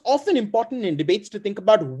 So it's often important in debates to think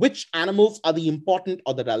about which animals are the important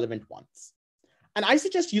or the relevant ones. And I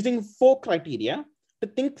suggest using 4 criteria to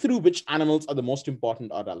think through which animals are the most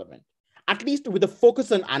important or relevant, at least with a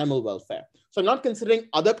focus on animal welfare. So I'm not considering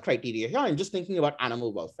other criteria here, I'm just thinking about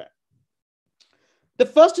animal welfare. The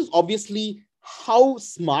first is obviously how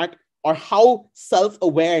smart or how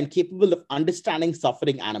self-aware and capable of understanding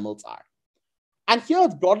suffering animals are. And here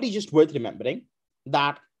it's broadly just worth remembering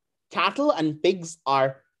that cattle and pigs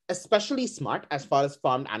are especially smart as far as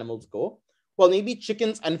farmed animals go, while maybe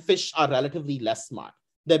chickens and fish are relatively less smart.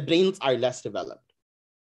 Their brains are less developed.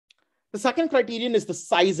 The second criterion is the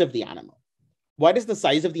size of the animal. Why does the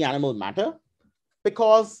size of the animal matter?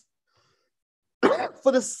 Because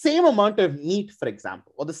for the same amount of meat, for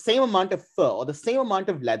example, or the same amount of fur, or the same amount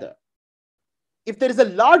of leather, if there is a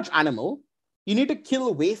large animal, you need to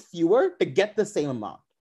kill way fewer to get the same amount.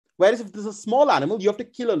 Whereas if there's a small animal, you have to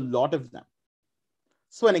kill a lot of them.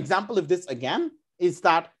 So an example of this again is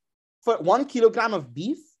that for 1 kilogram of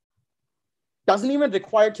beef doesn't even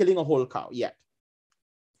require killing a whole cow yet.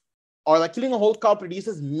 Or like killing a whole cow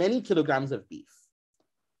produces many kilograms of beef.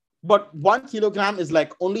 But 1 kilogram is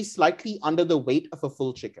like only slightly under the weight of a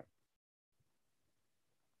full chicken.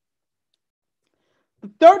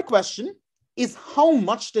 The third question is, how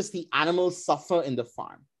much does the animal suffer in the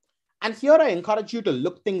farm? And here I encourage you to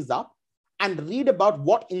look things up and read about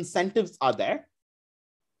what incentives are there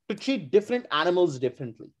to treat different animals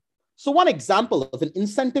differently. So one example of an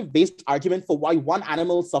incentive-based argument for why one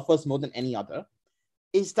animal suffers more than any other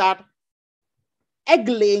is that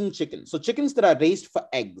egg-laying chickens, so chickens that are raised for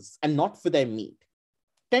eggs and not for their meat,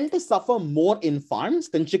 tend to suffer more in farms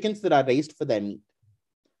than chickens that are raised for their meat.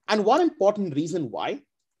 And one important reason why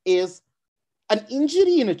is an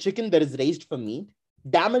injury in a chicken that is raised for meat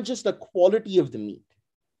damages the quality of the meat.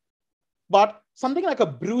 But something like a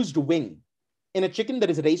bruised wing in a chicken that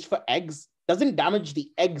is raised for eggs doesn't damage the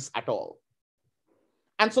eggs at all.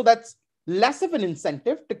 And so that's less of an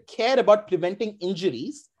incentive to care about preventing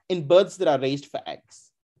injuries in birds that are raised for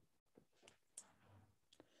eggs.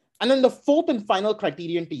 And then the fourth and final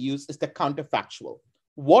criterion to use is the counterfactual.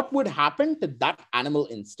 What would happen to that animal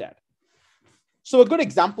instead? So a good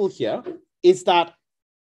example here is that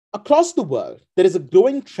across the world, there is a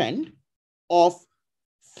growing trend of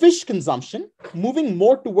fish consumption moving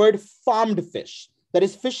more toward farmed fish. That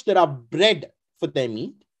is, fish that are bred for their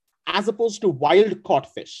meat, as opposed to wild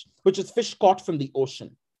caught fish, which is fish caught from the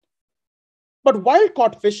ocean. But wild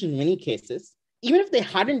caught fish, in many cases, even if they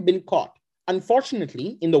hadn't been caught,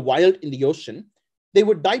 unfortunately, in the wild, in the ocean, they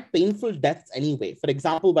would die painful deaths anyway, for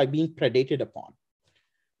example, by being predated upon.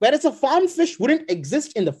 Whereas a farmed fish wouldn't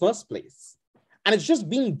exist in the first place, and it's just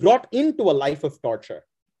being brought into a life of torture.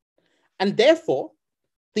 And therefore,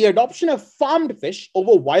 the adoption of farmed fish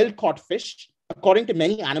over wild-caught fish, according to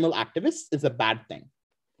many animal activists, is a bad thing.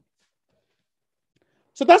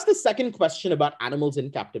 So that's the second question about animals in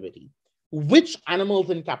captivity. Which animals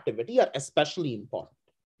in captivity are especially important?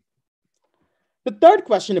 The third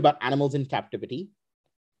question about animals in captivity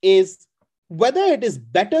is whether it is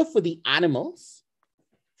better for the animals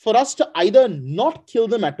for us to either not kill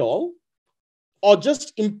them at all or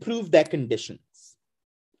just improve their conditions.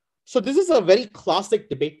 So this is a very classic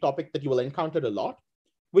debate topic that you will encounter a lot,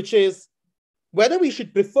 which is whether we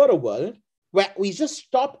should prefer a world where we just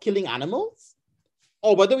stop killing animals,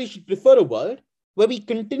 or whether we should prefer a world where we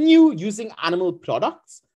continue using animal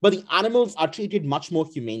products, but the animals are treated much more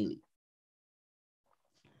humanely.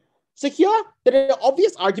 So here, there are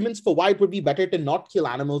obvious arguments for why it would be better to not kill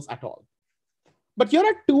animals at all. But here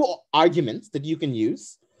are two arguments that you can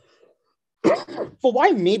use for why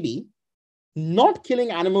maybe not killing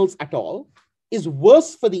animals at all is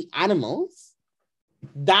worse for the animals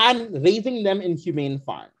than raising them in humane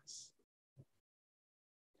farms.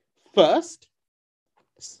 First,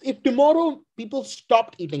 if tomorrow people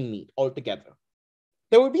stopped eating meat altogether,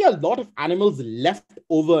 there would be a lot of animals left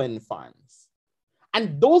over in farms.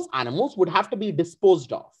 And those animals would have to be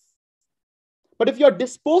disposed of. But if you're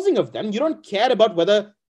disposing of them, you don't care about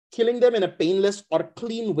whether killing them in a painless or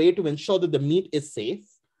clean way to ensure that the meat is safe.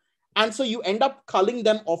 And so you end up culling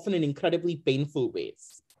them often in incredibly painful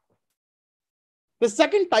ways. The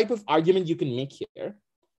second type of argument you can make here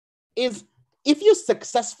is if you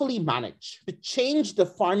successfully manage to change the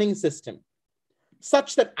farming system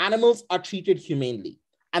such that animals are treated humanely.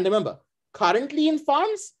 And remember, currently in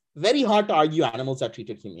farms, very hard to argue animals are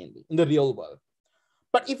treated humanely in the real world.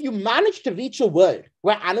 But if you manage to reach a world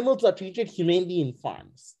where animals are treated humanely in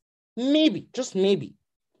farms, maybe, just maybe,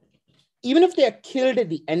 even if they are killed at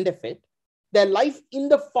the end of it, their life in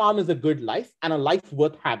the farm is a good life and a life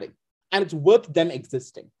worth having, and it's worth them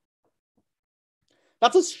existing.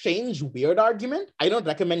 That's a strange, weird argument. I don't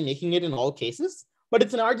recommend making it in all cases, but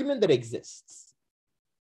it's an argument that exists.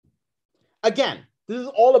 Again, this is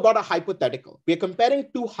all about a hypothetical. We are comparing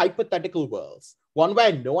two hypothetical worlds, one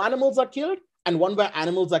where no animals are killed and one where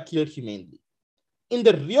animals are killed humanely. In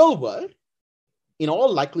the real world, in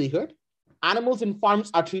all likelihood, animals in farms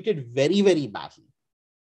are treated very, very badly.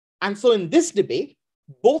 And so in this debate,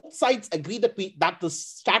 both sides agree that the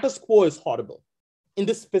status quo is horrible in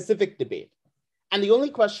this specific debate. And the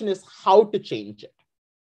only question is how to change it.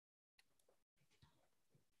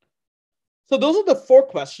 So those are the four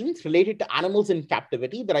questions related to animals in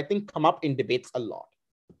captivity that I think come up in debates a lot.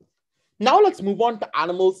 Now let's move on to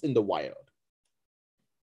animals in the wild.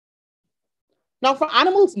 Now for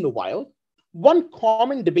animals in the wild, one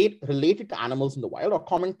common debate related to animals in the wild, or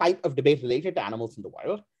common type of debate related to animals in the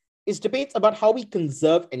wild, is debates about how we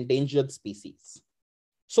conserve endangered species.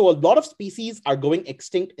 So a lot of species are going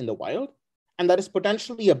extinct in the wild, and that is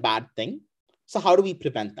potentially a bad thing. So how do we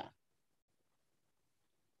prevent that?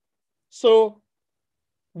 So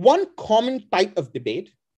one common type of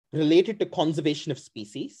debate related to conservation of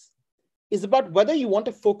species is about whether you want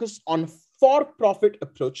to focus on for-profit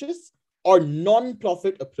approaches or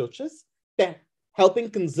non-profit approaches to helping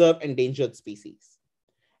conserve endangered species.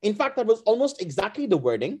 In fact, that was almost exactly the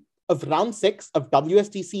wording of round 6 of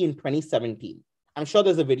WSDC in 2017. I'm sure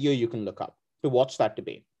there's a video you can look up to watch that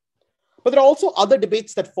debate. But there are also other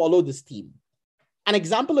debates that follow this theme. An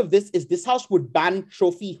example of this is this house would ban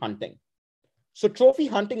trophy hunting. So trophy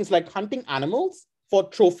hunting is like hunting animals for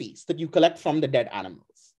trophies that you collect from the dead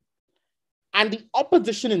animals. And the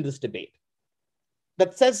opposition in this debate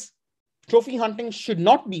that says trophy hunting should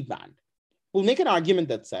not be banned will make an argument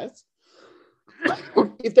that says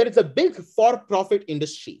if there is a big for-profit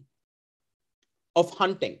industry of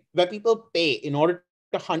hunting where people pay in order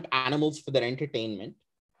to hunt animals for their entertainment,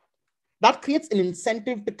 that creates an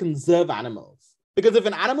incentive to conserve animals. Because if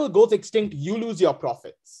an animal goes extinct, you lose your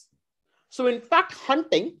profits. So in fact,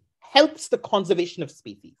 hunting helps the conservation of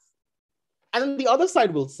species. And then the other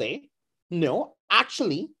side will say, no,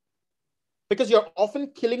 actually, because you're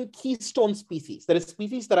often killing keystone species. There are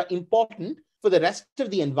species that are important for the rest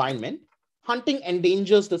of the environment. Hunting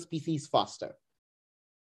endangers the species faster.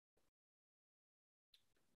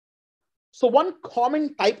 So one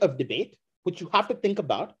common type of debate, which you have to think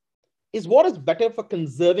about, is what is better for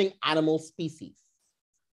conserving animal species,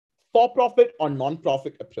 for-profit or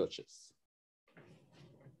non-profit approaches.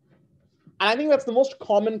 And I think that's the most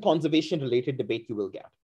common conservation-related debate you will get.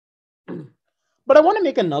 But I want to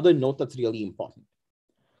make another note that's really important.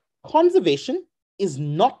 Conservation is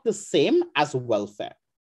not the same as welfare.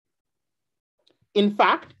 In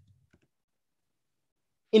fact,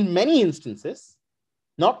 in many instances,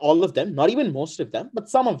 not all of them, not even most of them, but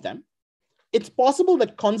some of them, it's possible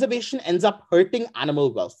that conservation ends up hurting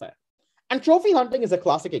animal welfare. And trophy hunting is a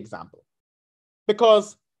classic example.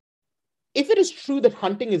 Because if it is true that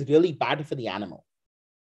hunting is really bad for the animal,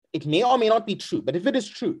 it may or may not be true, but if it is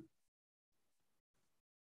true,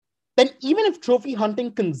 then even if trophy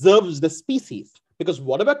hunting conserves the species, because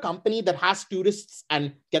whatever company that has tourists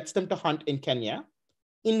and gets them to hunt in Kenya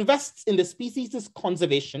invests in the species'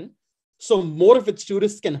 conservation, so more of its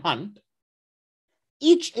tourists can hunt,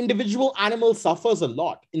 each individual animal suffers a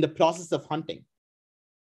lot in the process of hunting.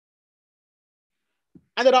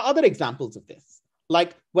 And there are other examples of this,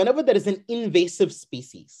 like whenever there is an invasive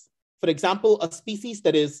species, for example, a species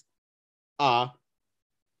that is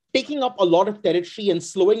taking up a lot of territory and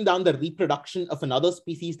slowing down the reproduction of another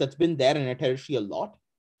species that's been there in a territory a lot,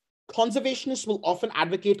 conservationists will often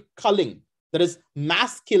advocate culling, that is,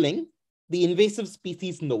 mass killing the invasive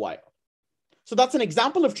species in the wild. So that's an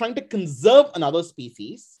example of trying to conserve another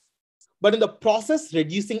species, but in the process,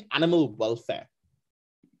 reducing animal welfare.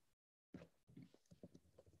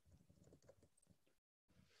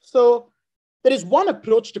 So there is one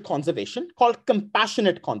approach to conservation called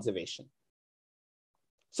compassionate conservation.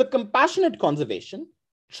 So compassionate conservation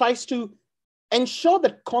tries to ensure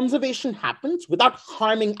that conservation happens without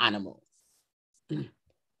harming animals.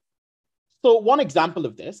 So one example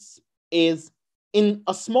of this is in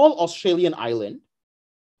a small Australian island,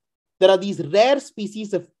 there are these rare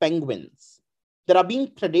species of penguins that are being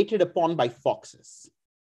predated upon by foxes.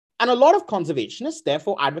 And a lot of conservationists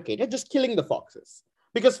therefore advocated just killing the foxes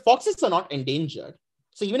because foxes are not endangered.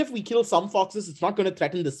 So even if we kill some foxes, it's not going to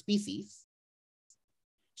threaten the species.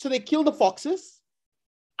 So they kill the foxes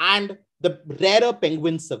and the rarer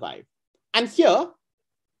penguins survive. And here,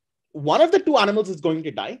 one of the two animals is going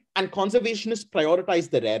to die and conservationists prioritize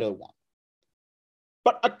the rarer one.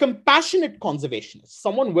 But a compassionate conservationist,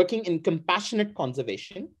 someone working in compassionate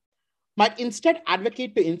conservation, might instead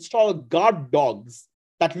advocate to install guard dogs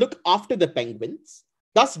that look after the penguins,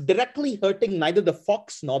 thus directly hurting neither the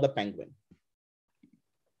fox nor the penguin.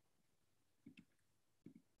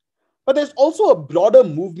 But there's also a broader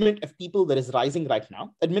movement of people that is rising right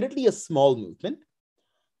now, admittedly a small movement,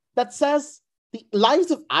 that says the lives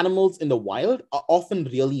of animals in the wild are often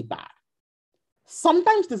really bad.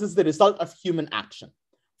 Sometimes this is the result of human action.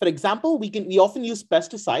 For example, we often use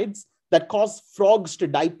pesticides that cause frogs to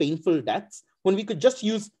die painful deaths when we could just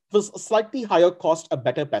use, for a slightly higher cost, a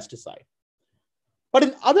better pesticide. But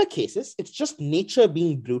in other cases, it's just nature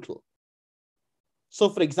being brutal. So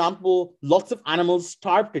for example, lots of animals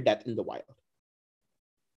starve to death in the wild.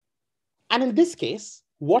 And in this case,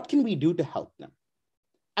 what can we do to help them?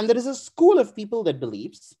 And there is a school of people that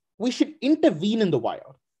believes we should intervene in the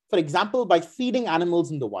wild, for example, by feeding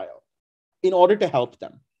animals in the wild in order to help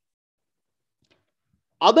them.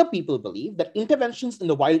 Other people believe that interventions in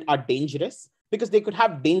the wild are dangerous because they could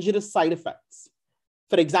have dangerous side effects.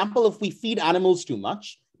 For example, if we feed animals too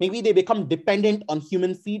much, maybe they become dependent on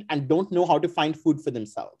human feed and don't know how to find food for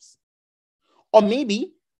themselves. Or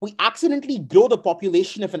maybe we accidentally grow the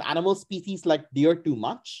population of an animal species like deer too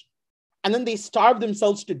much, and then they starve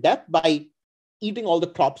themselves to death by eating all the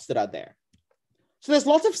crops that are there. So there's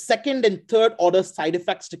lots of second and third order side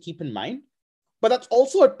effects to keep in mind, but that's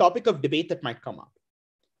also a topic of debate that might come up.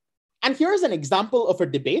 And here's an example of a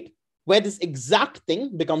debate where this exact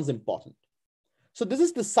thing becomes important. So this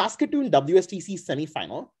is the Saskatoon WSDC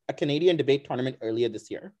semifinal, a Canadian debate tournament earlier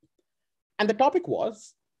this year. And the topic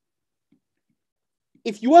was,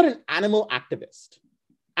 if you are an animal activist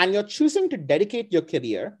and you're choosing to dedicate your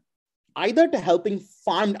career either to helping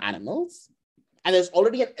farmed animals, and there's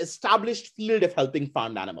already an established field of helping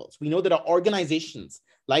farmed animals. We know there are organizations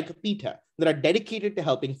like PETA that are dedicated to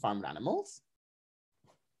helping farmed animals.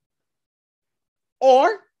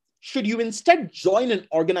 Or should you instead join an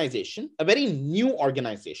organization, a very new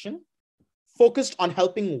organization, focused on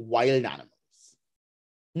helping wild animals?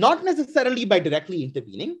 Not necessarily by directly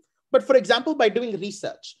intervening, but for example, by doing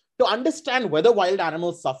research to understand whether wild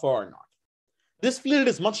animals suffer or not. This field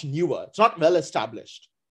is much newer. It's not well established.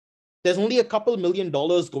 There's only a couple $1 million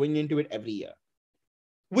going into it every year.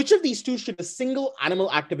 Which of these two should a single animal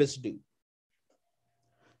activist do?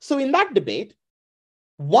 So in that debate,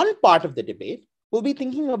 one part of the debate will be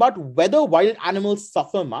thinking about whether wild animals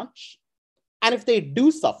suffer much. And if they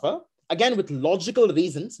do suffer, again, with logical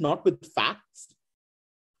reasons, not with facts.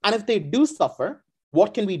 And if they do suffer,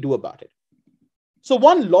 what can we do about it? So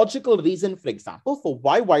one logical reason, for example, for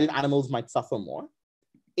why wild animals might suffer more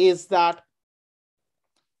is that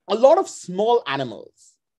a lot of small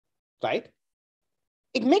animals, right?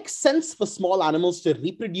 It makes sense for small animals to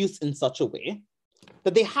reproduce in such a way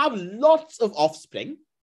that they have lots of offspring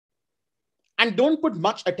and don't put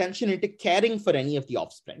much attention into caring for any of the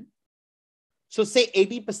offspring. So say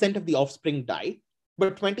 80% of the offspring die,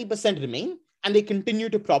 but 20% remain, and they continue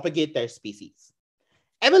to propagate their species.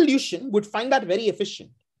 Evolution would find that very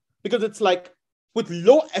efficient because it's like with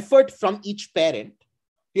low effort from each parent,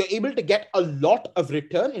 you're able to get a lot of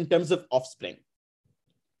return in terms of offspring.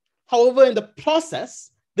 However, in the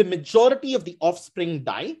process, the majority of the offspring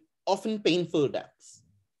die, often painful deaths.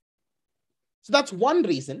 So that's one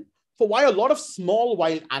reason for why a lot of small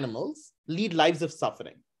wild animals lead lives of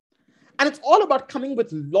suffering. And it's all about coming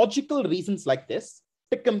with logical reasons like this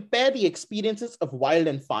to compare the experiences of wild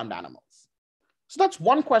and farmed animals. So that's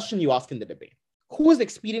one question you ask in the debate. Whose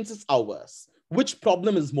experiences are worse? Which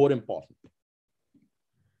problem is more important?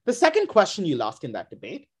 The second question you'll ask in that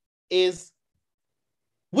debate is,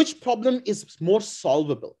 which problem is more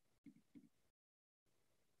solvable?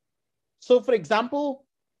 So for example,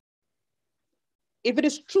 if it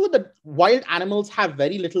is true that wild animals have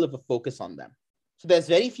very little of a focus on them, so there's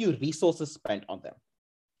very few resources spent on them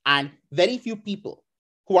and very few people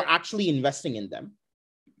who are actually investing in them,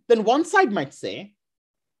 then one side might say,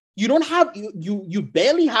 you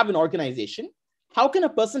barely have an organization. How can a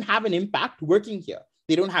person have an impact working here?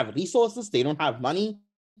 They don't have resources, they don't have money.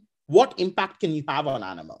 What impact can you have on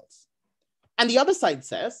animals? And the other side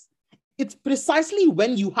says, it's precisely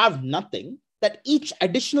when you have nothing that each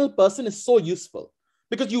additional person is so useful,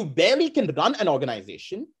 because you barely can run an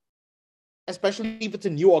organization, especially if it's a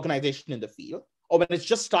new organization in the field, or when it's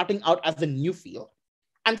just starting out as a new field.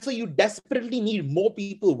 And so you desperately need more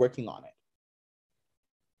people working on it.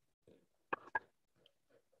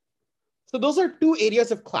 So those are two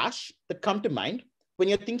areas of clash that come to mind when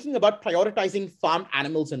you're thinking about prioritizing farmed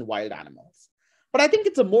animals and wild animals. But I think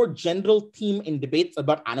it's a more general theme in debates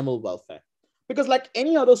about animal welfare, because like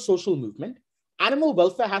any other social movement, animal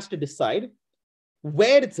welfare has to decide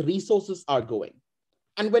where its resources are going.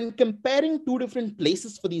 And when comparing two different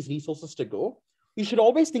places for these resources to go, you should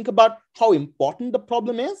always think about how important the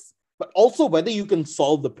problem is, but also whether you can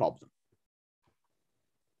solve the problem.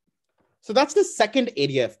 So that's the second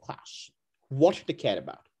area of clash, what to care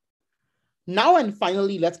about. Now and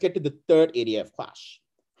finally, let's get to the third area of clash,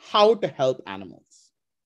 how to help animals.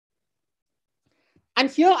 And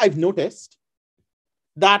here I've noticed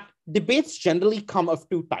that debates generally come of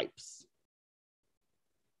two types.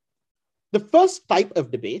 The first type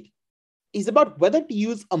of debate is about whether to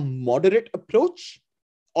use a moderate approach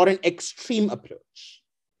or an extreme approach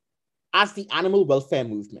as the animal welfare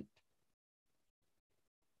movement.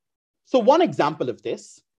 So one example of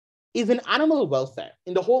this is in animal welfare,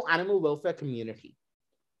 in the whole animal welfare community.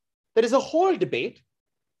 There is a whole debate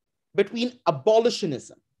between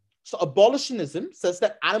abolitionism. So abolitionism says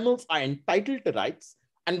that animals are entitled to rights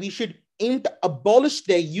and we should aim to abolish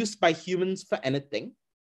their use by humans for anything.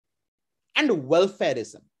 And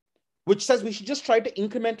welfareism, which says we should just try to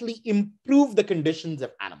incrementally improve the conditions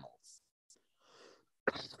of animals.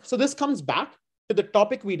 So this comes back to the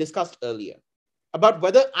topic we discussed earlier about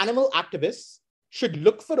whether animal activists should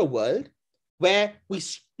look for a world where we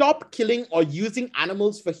stop killing or using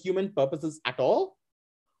animals for human purposes at all,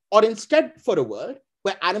 or instead for a world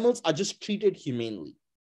where animals are just treated humanely.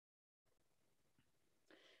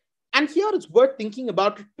 And here it's worth thinking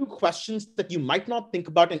about two questions that you might not think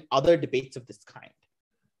about in other debates of this kind.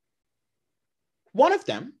 One of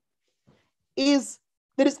them is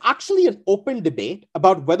there is actually an open debate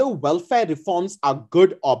about whether welfare reforms are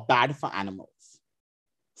good or bad for animals.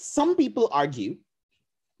 Some people argue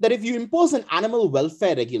that if you impose an animal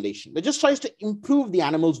welfare regulation that just tries to improve the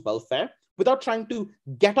animal's welfare without trying to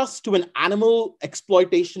get us to an animal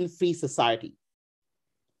exploitation-free society.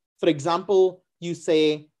 For example, you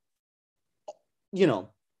say,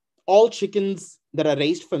 all chickens that are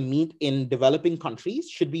raised for meat in developing countries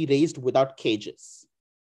should be raised without cages.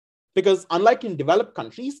 Because unlike in developing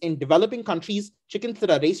countries, chickens that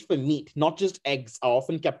are raised for meat, not just eggs, are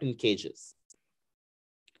often kept in cages.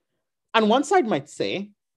 And one side might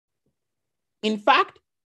say, in fact,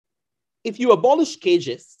 if you abolish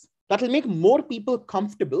cages, that'll make more people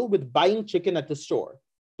comfortable with buying chicken at the store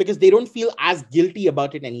because they don't feel as guilty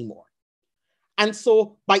about it anymore. And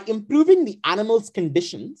so by improving the animal's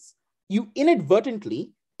conditions, you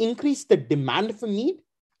inadvertently increase the demand for meat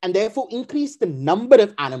and therefore increase the number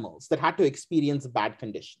of animals that had to experience bad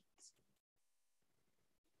conditions.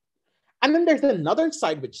 And then there's another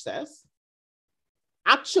side which says,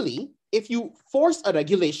 actually, if you force a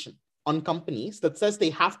regulation on companies that says they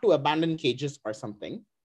have to abandon cages or something,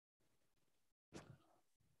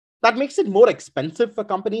 that makes it more expensive for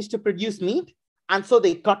companies to produce meat, and so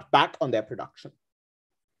they cut back on their production.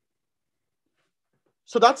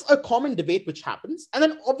 So that's a common debate which happens. And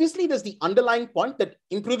then obviously there's the underlying point that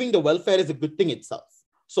improving the welfare is a good thing itself.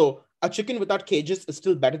 So a chicken without cages is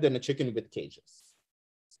still better than a chicken with cages.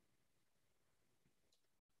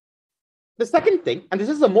 The second thing, and this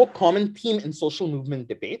is a more common theme in social movement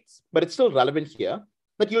debates, but it's still relevant here,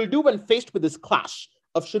 that you'll do when faced with this clash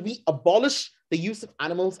of should we abolish the use of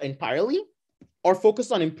animals entirely or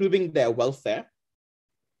focus on improving their welfare,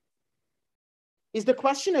 is the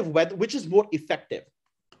question of which is more effective.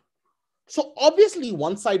 So obviously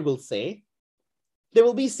one side will say there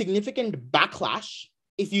will be significant backlash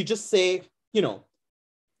if you just say,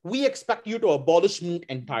 we expect you to abolish meat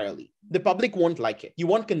entirely. The public won't like it. You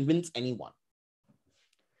won't convince anyone.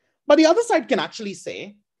 But the other side can actually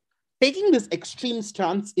say, taking this extreme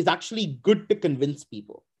stance is actually good to convince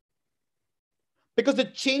people because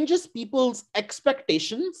it changes people's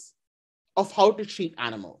expectations of how to treat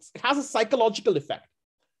animals. It has a psychological effect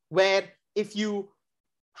where if you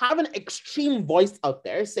have an extreme voice out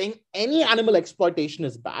there saying any animal exploitation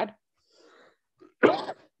is bad,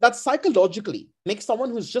 that psychologically makes someone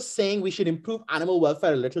who's just saying we should improve animal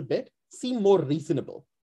welfare a little bit seem more reasonable.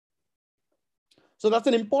 So that's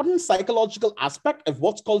an important psychological aspect of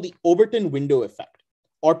what's called the Overton window effect,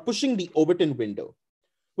 or pushing the Overton window,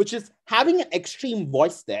 which is having an extreme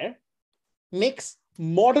voice there makes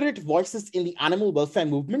moderate voices in the animal welfare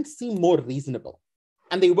movement seem more reasonable,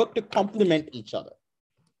 and they work to complement each other.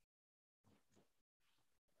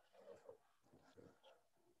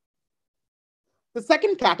 The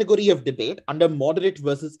second category of debate under moderate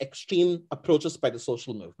versus extreme approaches by the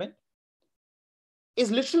social movement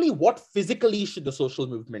is literally what physically should the social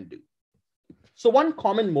movement do. So one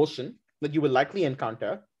common motion that you will likely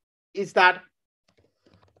encounter is that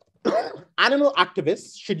animal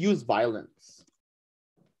activists should use violence.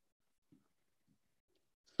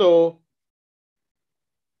 So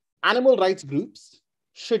animal rights groups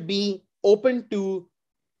should be open to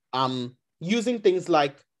using things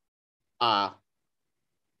like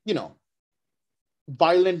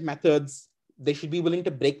violent methods. They should be willing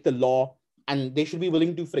to break the law, and they should be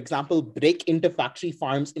willing to, for example, break into factory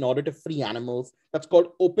farms in order to free animals. That's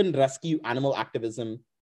called open rescue animal activism,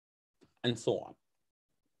 and so on.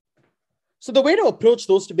 So the way to approach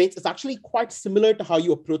those debates is actually quite similar to how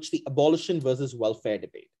you approach the abolition versus welfare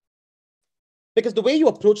debate. Because the way you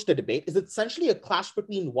approach the debate is essentially a clash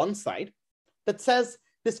between one side that says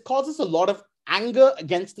this causes a lot of anger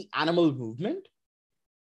against the animal movement,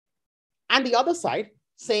 and the other side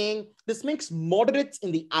saying this makes moderates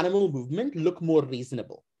in the animal movement look more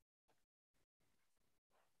reasonable.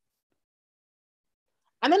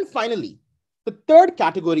 And then finally, the third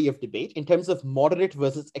category of debate in terms of moderate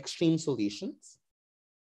versus extreme solutions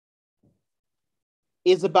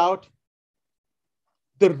is about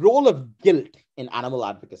the role of guilt in animal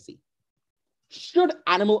advocacy. Should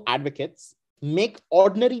animal advocates make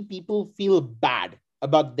ordinary people feel bad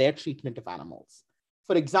about their treatment of animals?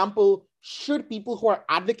 For example, should people who are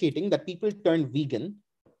advocating that people turn vegan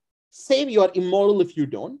say you're immoral if you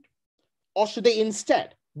don't? Or should they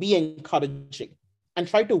instead be encouraging and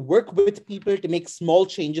try to work with people to make small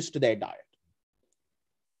changes to their diet?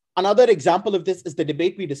 Another example of this is the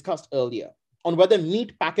debate we discussed earlier on whether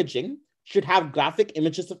meat packaging should have graphic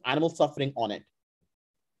images of animal suffering on it.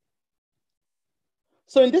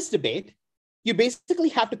 So in this debate, you basically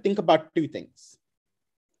have to think about two things.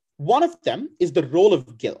 One of them is the role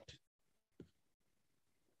of guilt.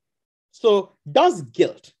 So does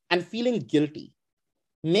guilt and feeling guilty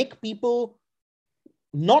make people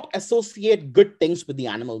not associate good things with the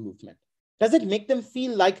animal movement? Does it make them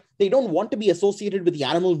feel like they don't want to be associated with the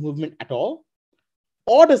animal movement at all?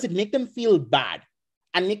 Or does it make them feel bad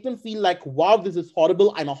and make them feel like, wow, this is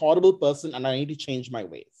horrible, I'm a horrible person and I need to change my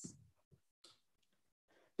ways?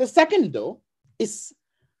 The second, though, is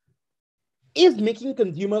making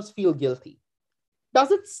consumers feel guilty. Does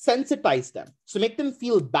it sensitize them? So make them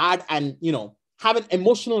feel bad and, have an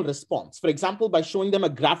emotional response, for example, by showing them a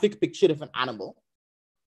graphic picture of an animal?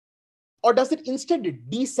 Or does it instead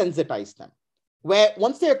desensitize them? where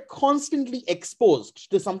once they're constantly exposed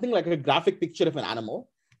to something like a graphic picture of an animal,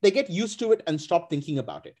 they get used to it and stop thinking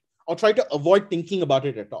about it, or try to avoid thinking about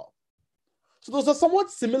it at all. So those are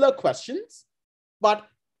somewhat similar questions, but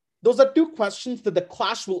those are two questions that the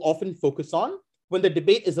clash will often focus on when the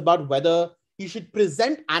debate is about whether you should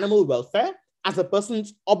present animal welfare as a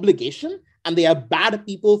person's obligation and they are bad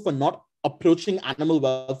people for not approaching animal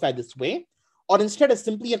welfare this way, or instead as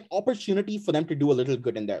simply an opportunity for them to do a little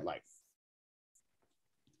good in their life.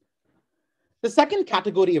 The second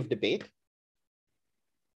category of debate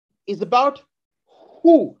is about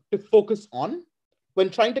who to focus on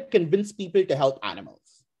when trying to convince people to help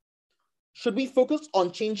animals. Should we focus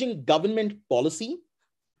on changing government policy?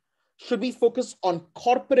 Should we focus on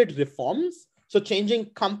corporate reforms, so changing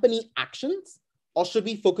company actions, or should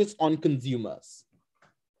we focus on consumers?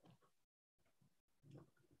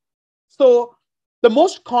 So the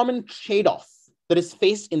most common trade-off that is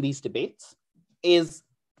faced in these debates is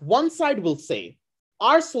one side will say,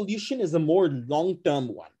 our solution is a more long-term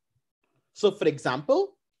one. So for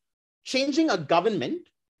example, changing a government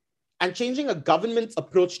and changing a government's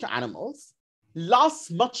approach to animals lasts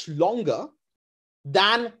much longer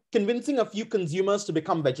than convincing a few consumers to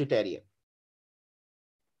become vegetarian.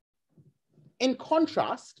 In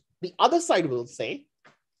contrast, the other side will say,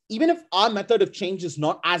 even if our method of change is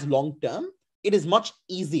not as long-term, it is much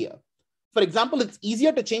easier. For example, it's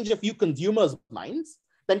easier to change a few consumers' minds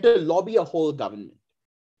than to lobby a whole government.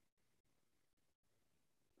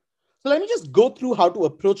 So let me just go through how to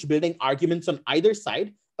approach building arguments on either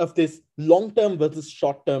side of this long-term versus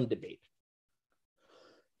short-term debate.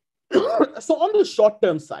 So on the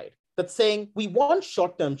short-term side, that's saying we want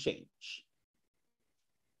short-term change.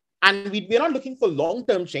 And we're not looking for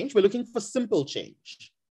long-term change, we're looking for simple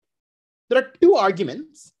change. There are two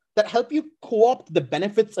arguments that help you co-opt the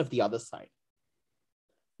benefits of the other side.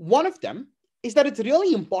 One of them is that it's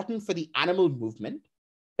really important for the animal movement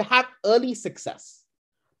to have early success,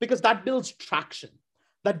 because that builds traction,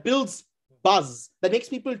 that builds buzz, that makes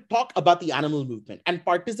people talk about the animal movement and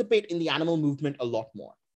participate in the animal movement a lot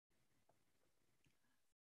more.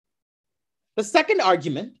 The second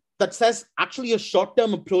argument that says actually a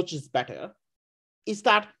short-term approach is better is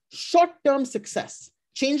that short-term success,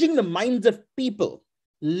 changing the minds of people,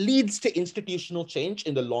 leads to institutional change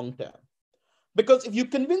in the long term. Because if you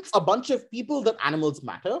convince a bunch of people that animals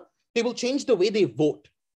matter, they will change the way they vote,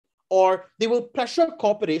 or they will pressure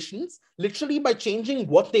corporations literally by changing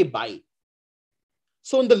what they buy.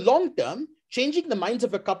 So in the long term, changing the minds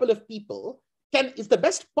of a couple of people is the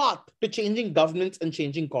best path to changing governments and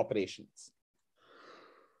changing corporations.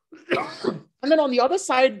 And then on the other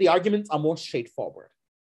side, the arguments are more straightforward.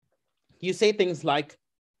 You say things like,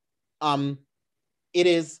 it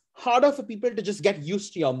is harder for people to just get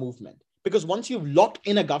used to your movement, because once you've locked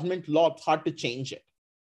in a government law, it's hard to change it.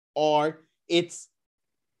 Or it's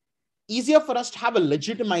easier for us to have a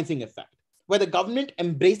legitimizing effect, where the government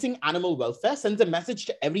embracing animal welfare sends a message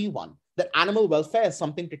to everyone that animal welfare is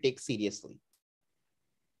something to take seriously.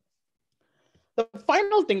 The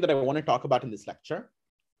final thing that I want to talk about in this lecture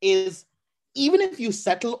is, even if you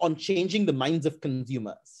settle on changing the minds of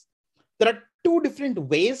consumers, there are two different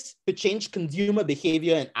ways to change consumer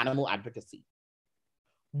behavior in animal advocacy.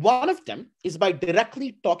 One of them is by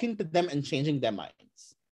directly talking to them and changing their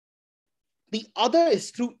minds. The other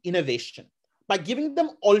is through innovation, by giving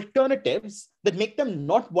them alternatives that make them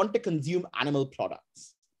not want to consume animal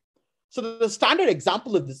products. So the standard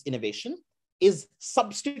example of this innovation is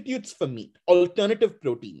substitutes for meat, alternative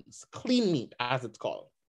proteins, clean meat as it's called.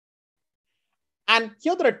 And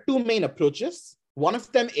here there are two main approaches. One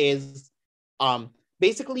of them is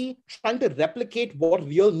basically trying to replicate what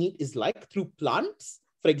real meat is like through plants,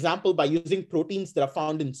 for example, by using proteins that are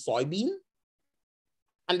found in soybean.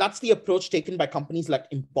 And that's the approach taken by companies like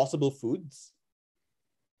Impossible Foods.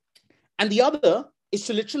 And the other is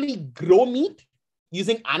to literally grow meat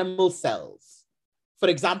using animal cells, for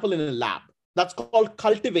example, in a lab. That's called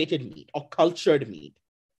cultivated meat or cultured meat.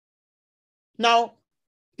 Now,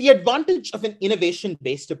 the advantage of an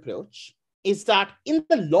innovation-based approach is that in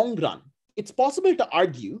the long run, it's possible to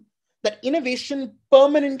argue that innovation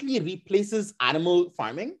permanently replaces animal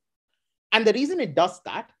farming. And the reason it does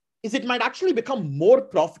that is it might actually become more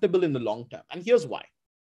profitable in the long term. And here's why.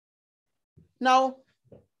 Now,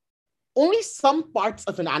 only some parts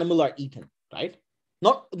of an animal are eaten, right?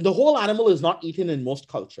 Not the whole animal is not eaten in most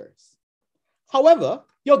cultures. However,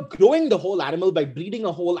 you're growing the whole animal by breeding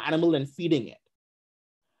a whole animal and feeding it.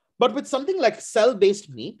 But with something like cell-based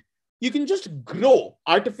meat, you can just grow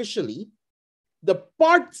artificially the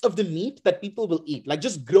parts of the meat that people will eat, like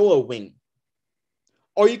just grow a wing.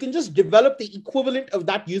 or you can just develop the equivalent of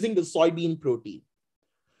that using the soybean protein.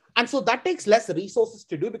 And so that takes less resources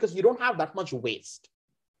to do because you don't have that much waste.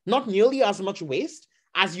 Not nearly as much waste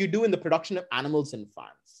as you do in the production of animals in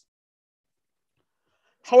farms.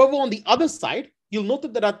 However, on the other side, you'll note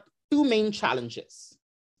that there are two main challenges.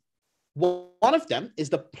 One of them is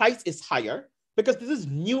the price is higher because this is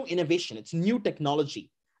new innovation, it's new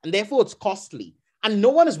technology, and therefore it's costly, and no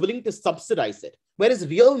one is willing to subsidize it, whereas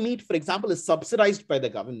real meat, for example, is subsidized by the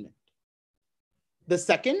government. The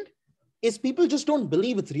second is people just don't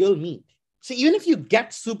believe it's real meat. So even if you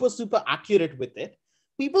get super accurate with it,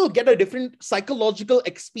 people get a different psychological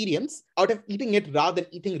experience out of eating it rather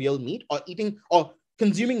than eating real meat or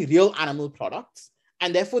consuming real animal products,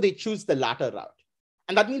 and therefore they choose the latter route.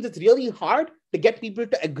 And that means it's really hard to get people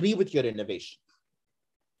to agree with your innovation.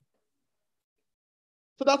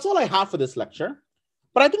 So that's all I have for this lecture.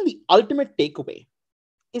 But I think the ultimate takeaway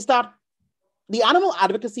is that the animal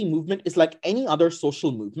advocacy movement is like any other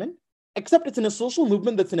social movement, except it's in a social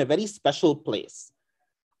movement that's in a very special place.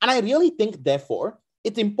 And I really think, therefore,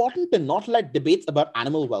 it's important to not let debates about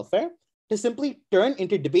animal welfare to simply turn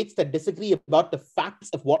into debates that disagree about the facts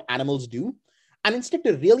of what animals do, and instead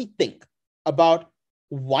to really think about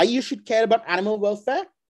why you should care about animal welfare,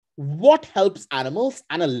 what helps animals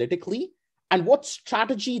analytically, and what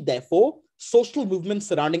strategy, therefore, social movements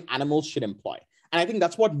surrounding animals should employ. And I think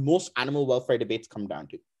that's what most animal welfare debates come down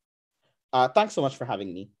to. Thanks so much for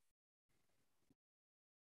having me.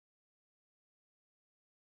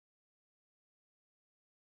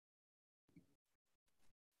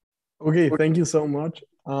 Okay, thank you so much.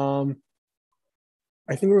 I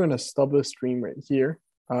think we're going to stop the stream right here,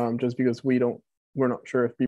 just because we're not sure if people